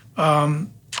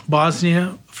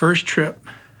Bosnia, first trip,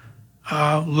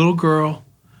 little girl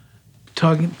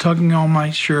tugging on my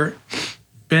shirt,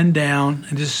 bend down,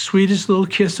 and just sweetest little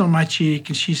kiss on my cheek,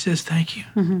 and she says, thank you.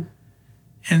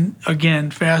 And again,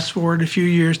 fast forward a few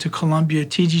years to Columbia,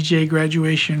 TGJ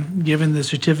graduation, giving the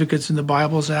certificates and the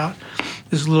Bibles out.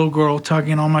 This little girl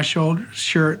tugging on my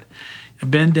shirt,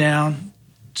 bend down,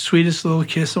 sweetest little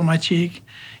kiss on my cheek.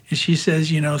 And she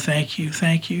says, thank you,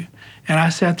 thank you. And I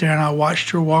sat there and I watched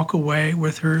her walk away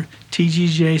with her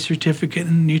TGJ certificate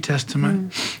in the New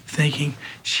Testament, thinking,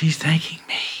 she's thanking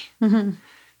me.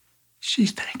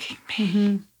 She's thanking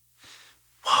me.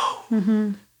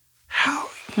 Whoa.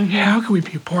 How can we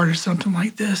be a part of something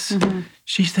like this?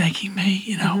 She's thanking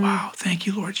me, wow, thank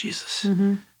you, Lord Jesus.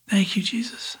 Thank you,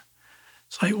 Jesus.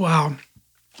 It's like, wow.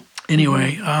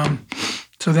 Anyway,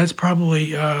 so that's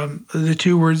probably the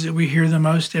two words that we hear the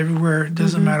most everywhere. It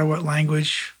doesn't matter what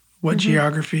language, what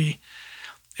geography,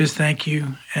 is thank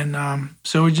you. And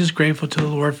so we're just grateful to the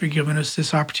Lord for giving us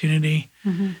this opportunity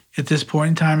at this point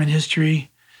in time in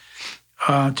history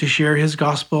to share his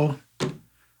gospel.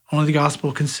 Only the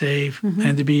gospel can save,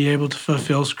 and to be able to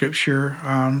fulfill Scripture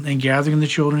and gathering the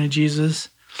children of Jesus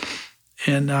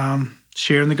and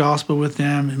sharing the gospel with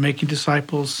them and making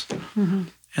disciples,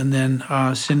 and then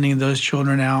sending those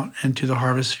children out into the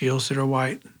harvest fields that are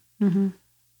white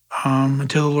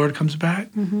until the Lord comes back.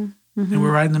 And we're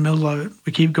right in the middle of it.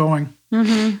 We keep going.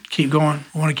 Keep going.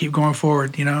 I want to keep going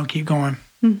forward, keep going.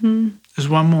 There's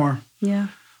one more. Yeah.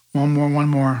 One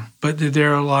more. But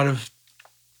there are a lot of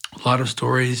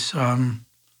stories. For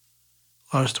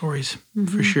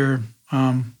sure.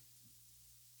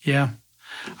 Yeah,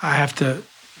 I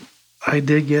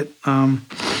did get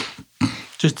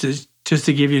just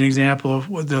to give you an example of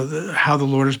what how the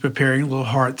Lord is preparing little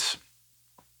hearts.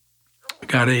 I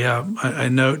got a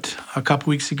note a couple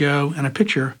weeks ago and a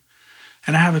picture,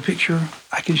 and I have a picture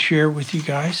I can share with you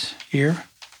guys here.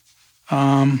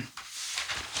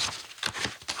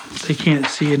 They can't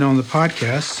see it on the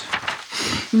podcast,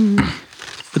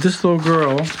 but this little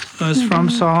girl is from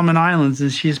Solomon Islands,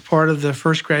 and she's part of the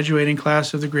first graduating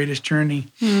class of the Greatest Journey.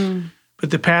 But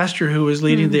the pastor who was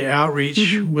leading the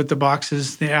outreach with the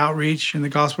boxes, the outreach and the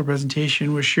gospel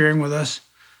presentation, was sharing with us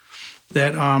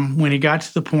that when he got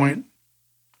to the point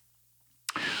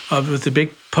with the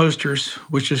big posters,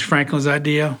 which was Franklin's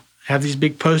idea, have these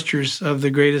big posters of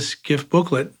the Greatest Gift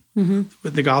booklet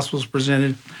with the gospels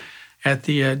presented at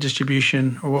the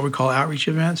distribution, or what we call outreach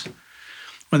events.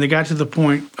 When they got to the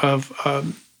point of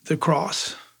the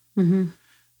cross,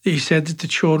 he said that the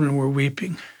children were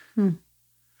weeping.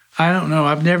 I don't know.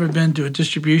 I've never been to a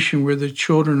distribution where the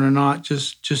children are not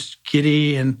just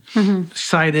giddy and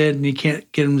excited, and you can't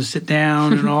get them to sit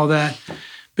down and all that.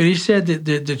 But he said that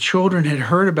the children had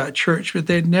heard about church, but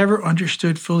they'd never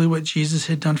understood fully what Jesus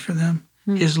had done for them,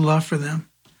 his love for them,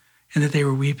 and that they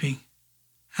were weeping.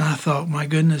 And I thought, my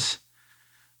goodness,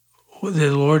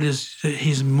 the Lord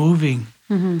he's moving.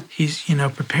 He's,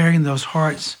 preparing those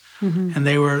hearts. And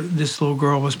this little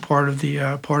girl was part of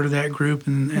that group,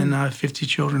 and 50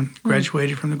 children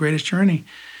graduated from the Greatest Journey.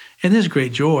 And there's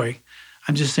great joy.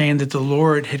 I'm just saying that the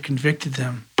Lord had convicted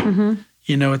them,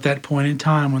 at that point in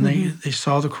time when they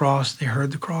saw the cross, they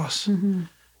heard the cross, and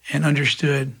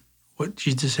understood what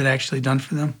Jesus had actually done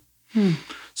for them.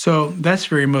 So that's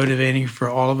very motivating for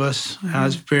all of us.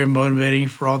 It's very motivating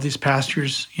for all these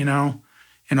pastors, in all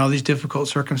these difficult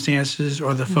circumstances,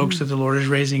 or the folks that the Lord is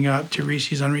raising up to reach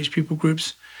these unreached people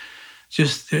groups,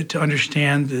 just to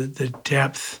understand the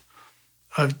depth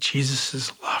of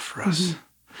Jesus' love for us,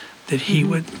 that he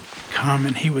would come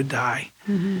and he would die.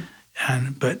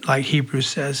 But like Hebrews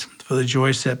says, for the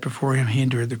joy set before him, he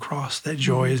endured the cross. That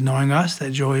joy is knowing us.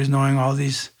 That joy is knowing all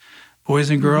these boys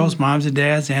and girls, moms and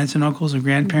dads, aunts and uncles and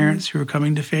grandparents who are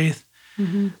coming to faith.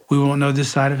 We won't know this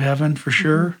side of heaven for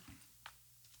sure,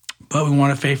 but we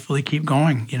want to faithfully keep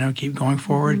going, keep going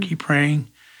forward, keep praying,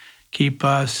 keep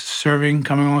serving,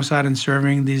 coming alongside and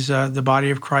serving the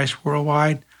body of Christ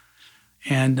worldwide,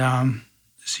 and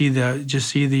see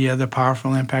the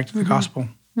powerful impact of the gospel.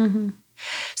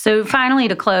 So finally,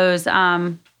 to close,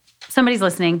 somebody's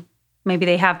listening. Maybe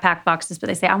they have packed boxes, but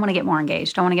they say, I want to get more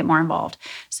engaged. I want to get more involved.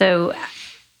 So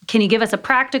can you give us a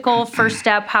practical first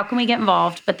step? How can we get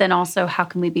involved? But then also, how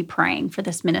can we be praying for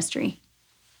this ministry?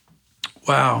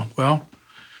 Wow. Well,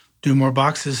 do more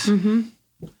boxes.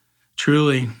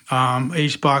 Truly.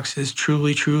 Each box is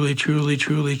truly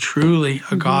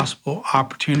a gospel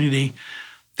opportunity.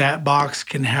 That box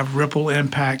can have ripple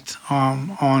impact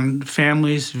on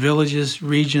families, villages,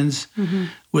 regions,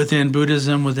 within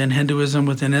Buddhism, within Hinduism,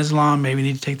 within Islam. Maybe we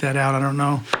need to take that out. I don't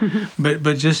know.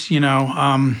 But just,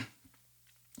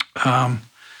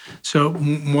 so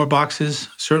more boxes,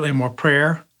 certainly more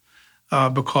prayer,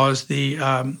 because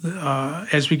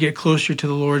as we get closer to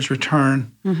the Lord's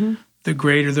return, the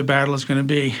greater the battle is going to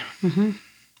be.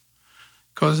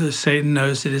 Because Satan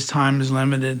knows that his time is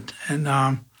limited,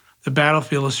 and the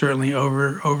battlefield is certainly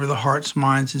over the hearts,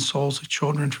 minds, and souls of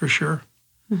children for sure.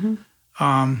 They're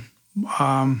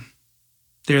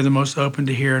the most open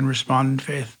to hear and respond in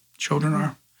faith. Children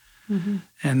are.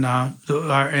 And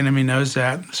our enemy knows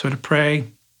that. So to pray,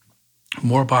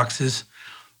 more boxes,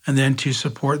 and then to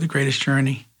support the Greatest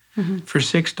Journey. For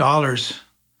 $6,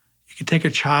 you can take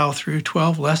a child through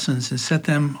 12 lessons and set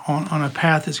them on a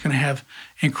path that's going to have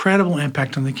incredible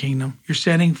impact on the kingdom. You're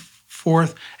setting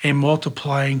forth a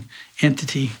multiplying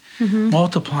entity,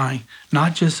 multiplying,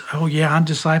 not just, I'm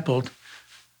discipled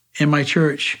in my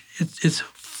church. It's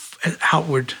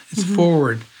outward, it's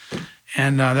forward,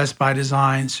 and that's by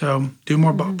design. So do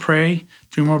more, pray,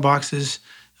 do more boxes,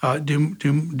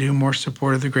 do more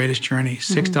support of the Greatest Journey.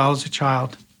 $6 a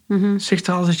child,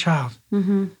 $6 a child,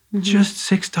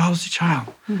 just $6 a child.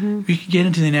 We could get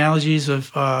into the analogies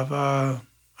of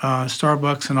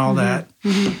Starbucks and all that,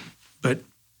 but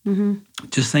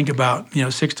just think about,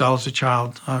 $6 a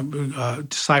child,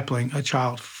 discipling a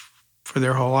child for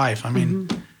their whole life. I mean,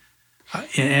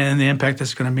 and the impact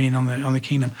that's going to mean on the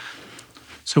kingdom.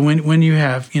 So when you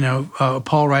have,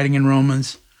 Paul writing in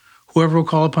Romans, whoever will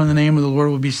call upon the name of the Lord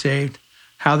will be saved.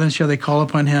 How then shall they call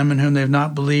upon him in whom they have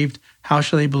not believed? How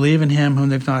shall they believe in him whom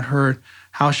they've not heard?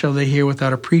 how shall they hear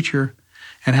without a preacher?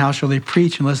 And how shall they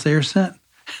preach unless they are sent?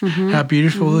 How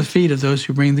beautiful are the feet of those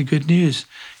who bring the good news.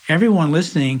 Everyone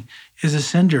listening is a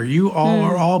sender. You all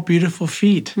are all beautiful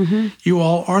feet. You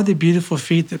all are the beautiful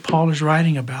feet that Paul is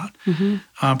writing about,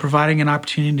 providing an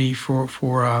opportunity for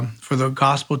the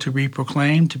gospel to be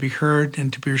proclaimed, to be heard,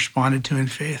 and to be responded to in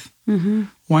faith.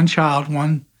 One child,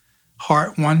 one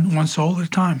heart, one soul at a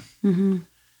time.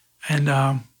 And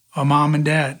a mom and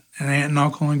dad, an aunt and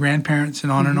uncle and grandparents,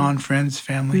 and on, friends,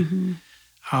 family.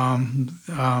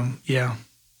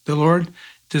 The Lord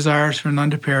desires for none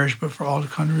to perish, but for all to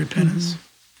come to repentance.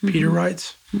 Peter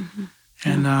writes.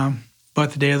 And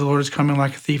but the day of the Lord is coming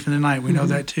like a thief in the night. We know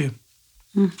that too.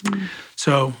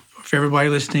 So for everybody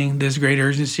listening, there's great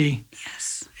urgency.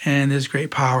 Yes. And there's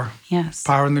great power. Yes.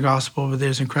 Power in the gospel, but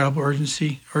there's incredible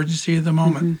urgency of the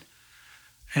moment.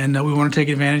 And we want to take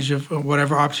advantage of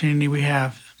whatever opportunity we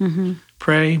have.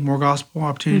 Pray, more gospel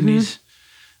opportunities,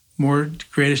 more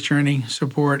Greatest Journey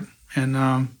support,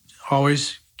 and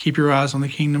always keep your eyes on the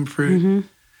kingdom fruit,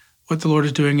 what the Lord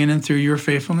is doing in and through your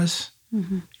faithfulness,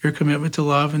 your commitment to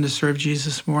love and to serve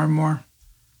Jesus more and more.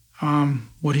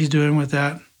 What he's doing with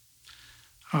that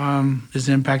is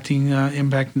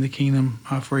impacting the kingdom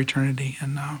for eternity,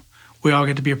 and we all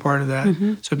get to be a part of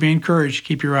that. So be encouraged.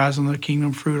 Keep your eyes on the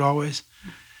kingdom fruit always.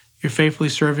 You're faithfully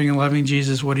serving and loving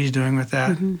Jesus. What he's doing with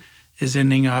that is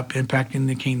ending up impacting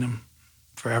the kingdom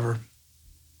forever.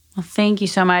 Well, thank you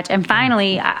so much. And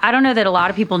finally, I don't know that a lot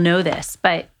of people know this,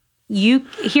 but you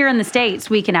here in the States,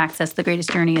 we can access the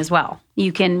Greatest Journey as well.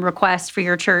 You can request for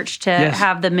your church to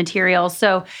have the materials.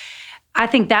 So I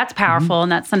think that's powerful,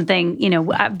 and that's something,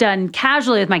 I've done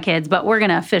casually with my kids, but we're going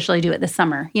to officially do it this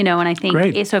summer, and I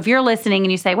think, so if you're listening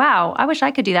and you say, wow, I wish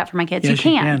I could do that for my kids, you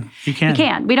can. You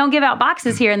can. We don't give out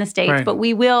boxes here in the States, but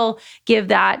we will give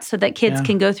that so that kids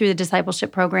can go through the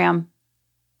discipleship program,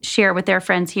 share with their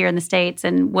friends here in the States,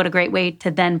 and what a great way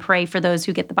to then pray for those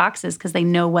who get the boxes because they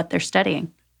know what they're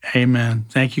studying. Amen.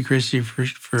 Thank you, Christy, for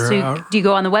So do you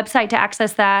go on the website to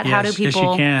access that? Yes, how do people?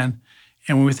 Yes, you can.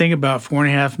 And when we think about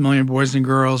 4.5 million boys and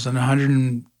girls in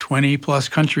 120 plus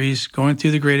countries going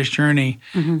through the Greatest Journey,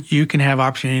 you can have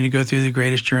opportunity to go through the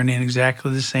Greatest Journey in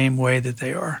exactly the same way that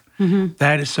they are.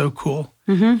 That is so cool.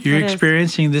 You're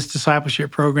experiencing this discipleship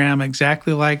program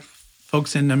exactly like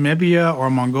folks in Namibia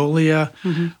or Mongolia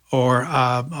or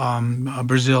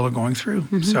Brazil are going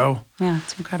through. So yeah,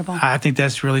 it's incredible. I think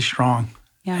that's really strong.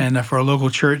 Yeah. And for a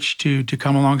local church to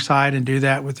come alongside and do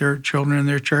that with their children in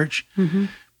their church,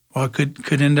 well, it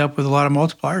could end up with a lot of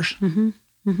multipliers.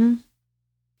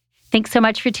 Thanks so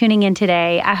much for tuning in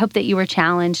today. I hope that you were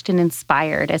challenged and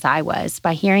inspired, as I was,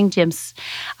 by hearing Jim's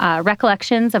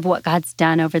recollections of what God's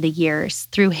done over the years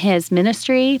through his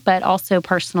ministry, but also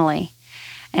personally.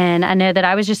 And I know that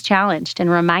I was just challenged and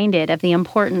reminded of the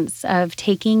importance of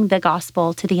taking the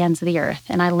gospel to the ends of the earth.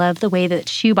 And I love the way that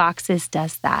Shoeboxes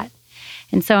does that.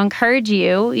 And so I encourage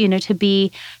you, to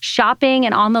be shopping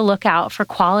and on the lookout for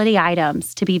quality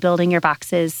items to be building your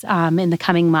boxes in the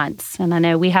coming months. And I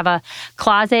know we have a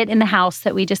closet in the house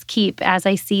that we just keep as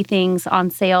I see things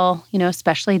on sale,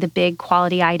 especially the big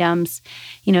quality items,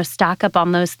 stock up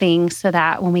on those things so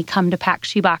that when we come to pack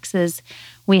shoeboxes,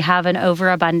 we have an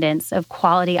overabundance of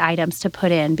quality items to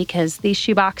put in because these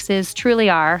shoeboxes truly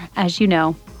are, as you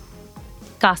know,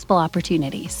 gospel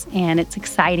opportunities. And it's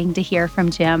exciting to hear from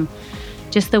Jim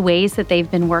just the ways that they've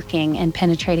been working and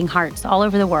penetrating hearts all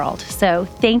over the world. So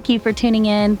thank you for tuning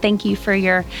in. Thank you for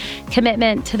your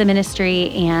commitment to the ministry.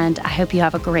 And I hope you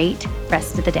have a great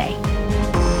rest of the day.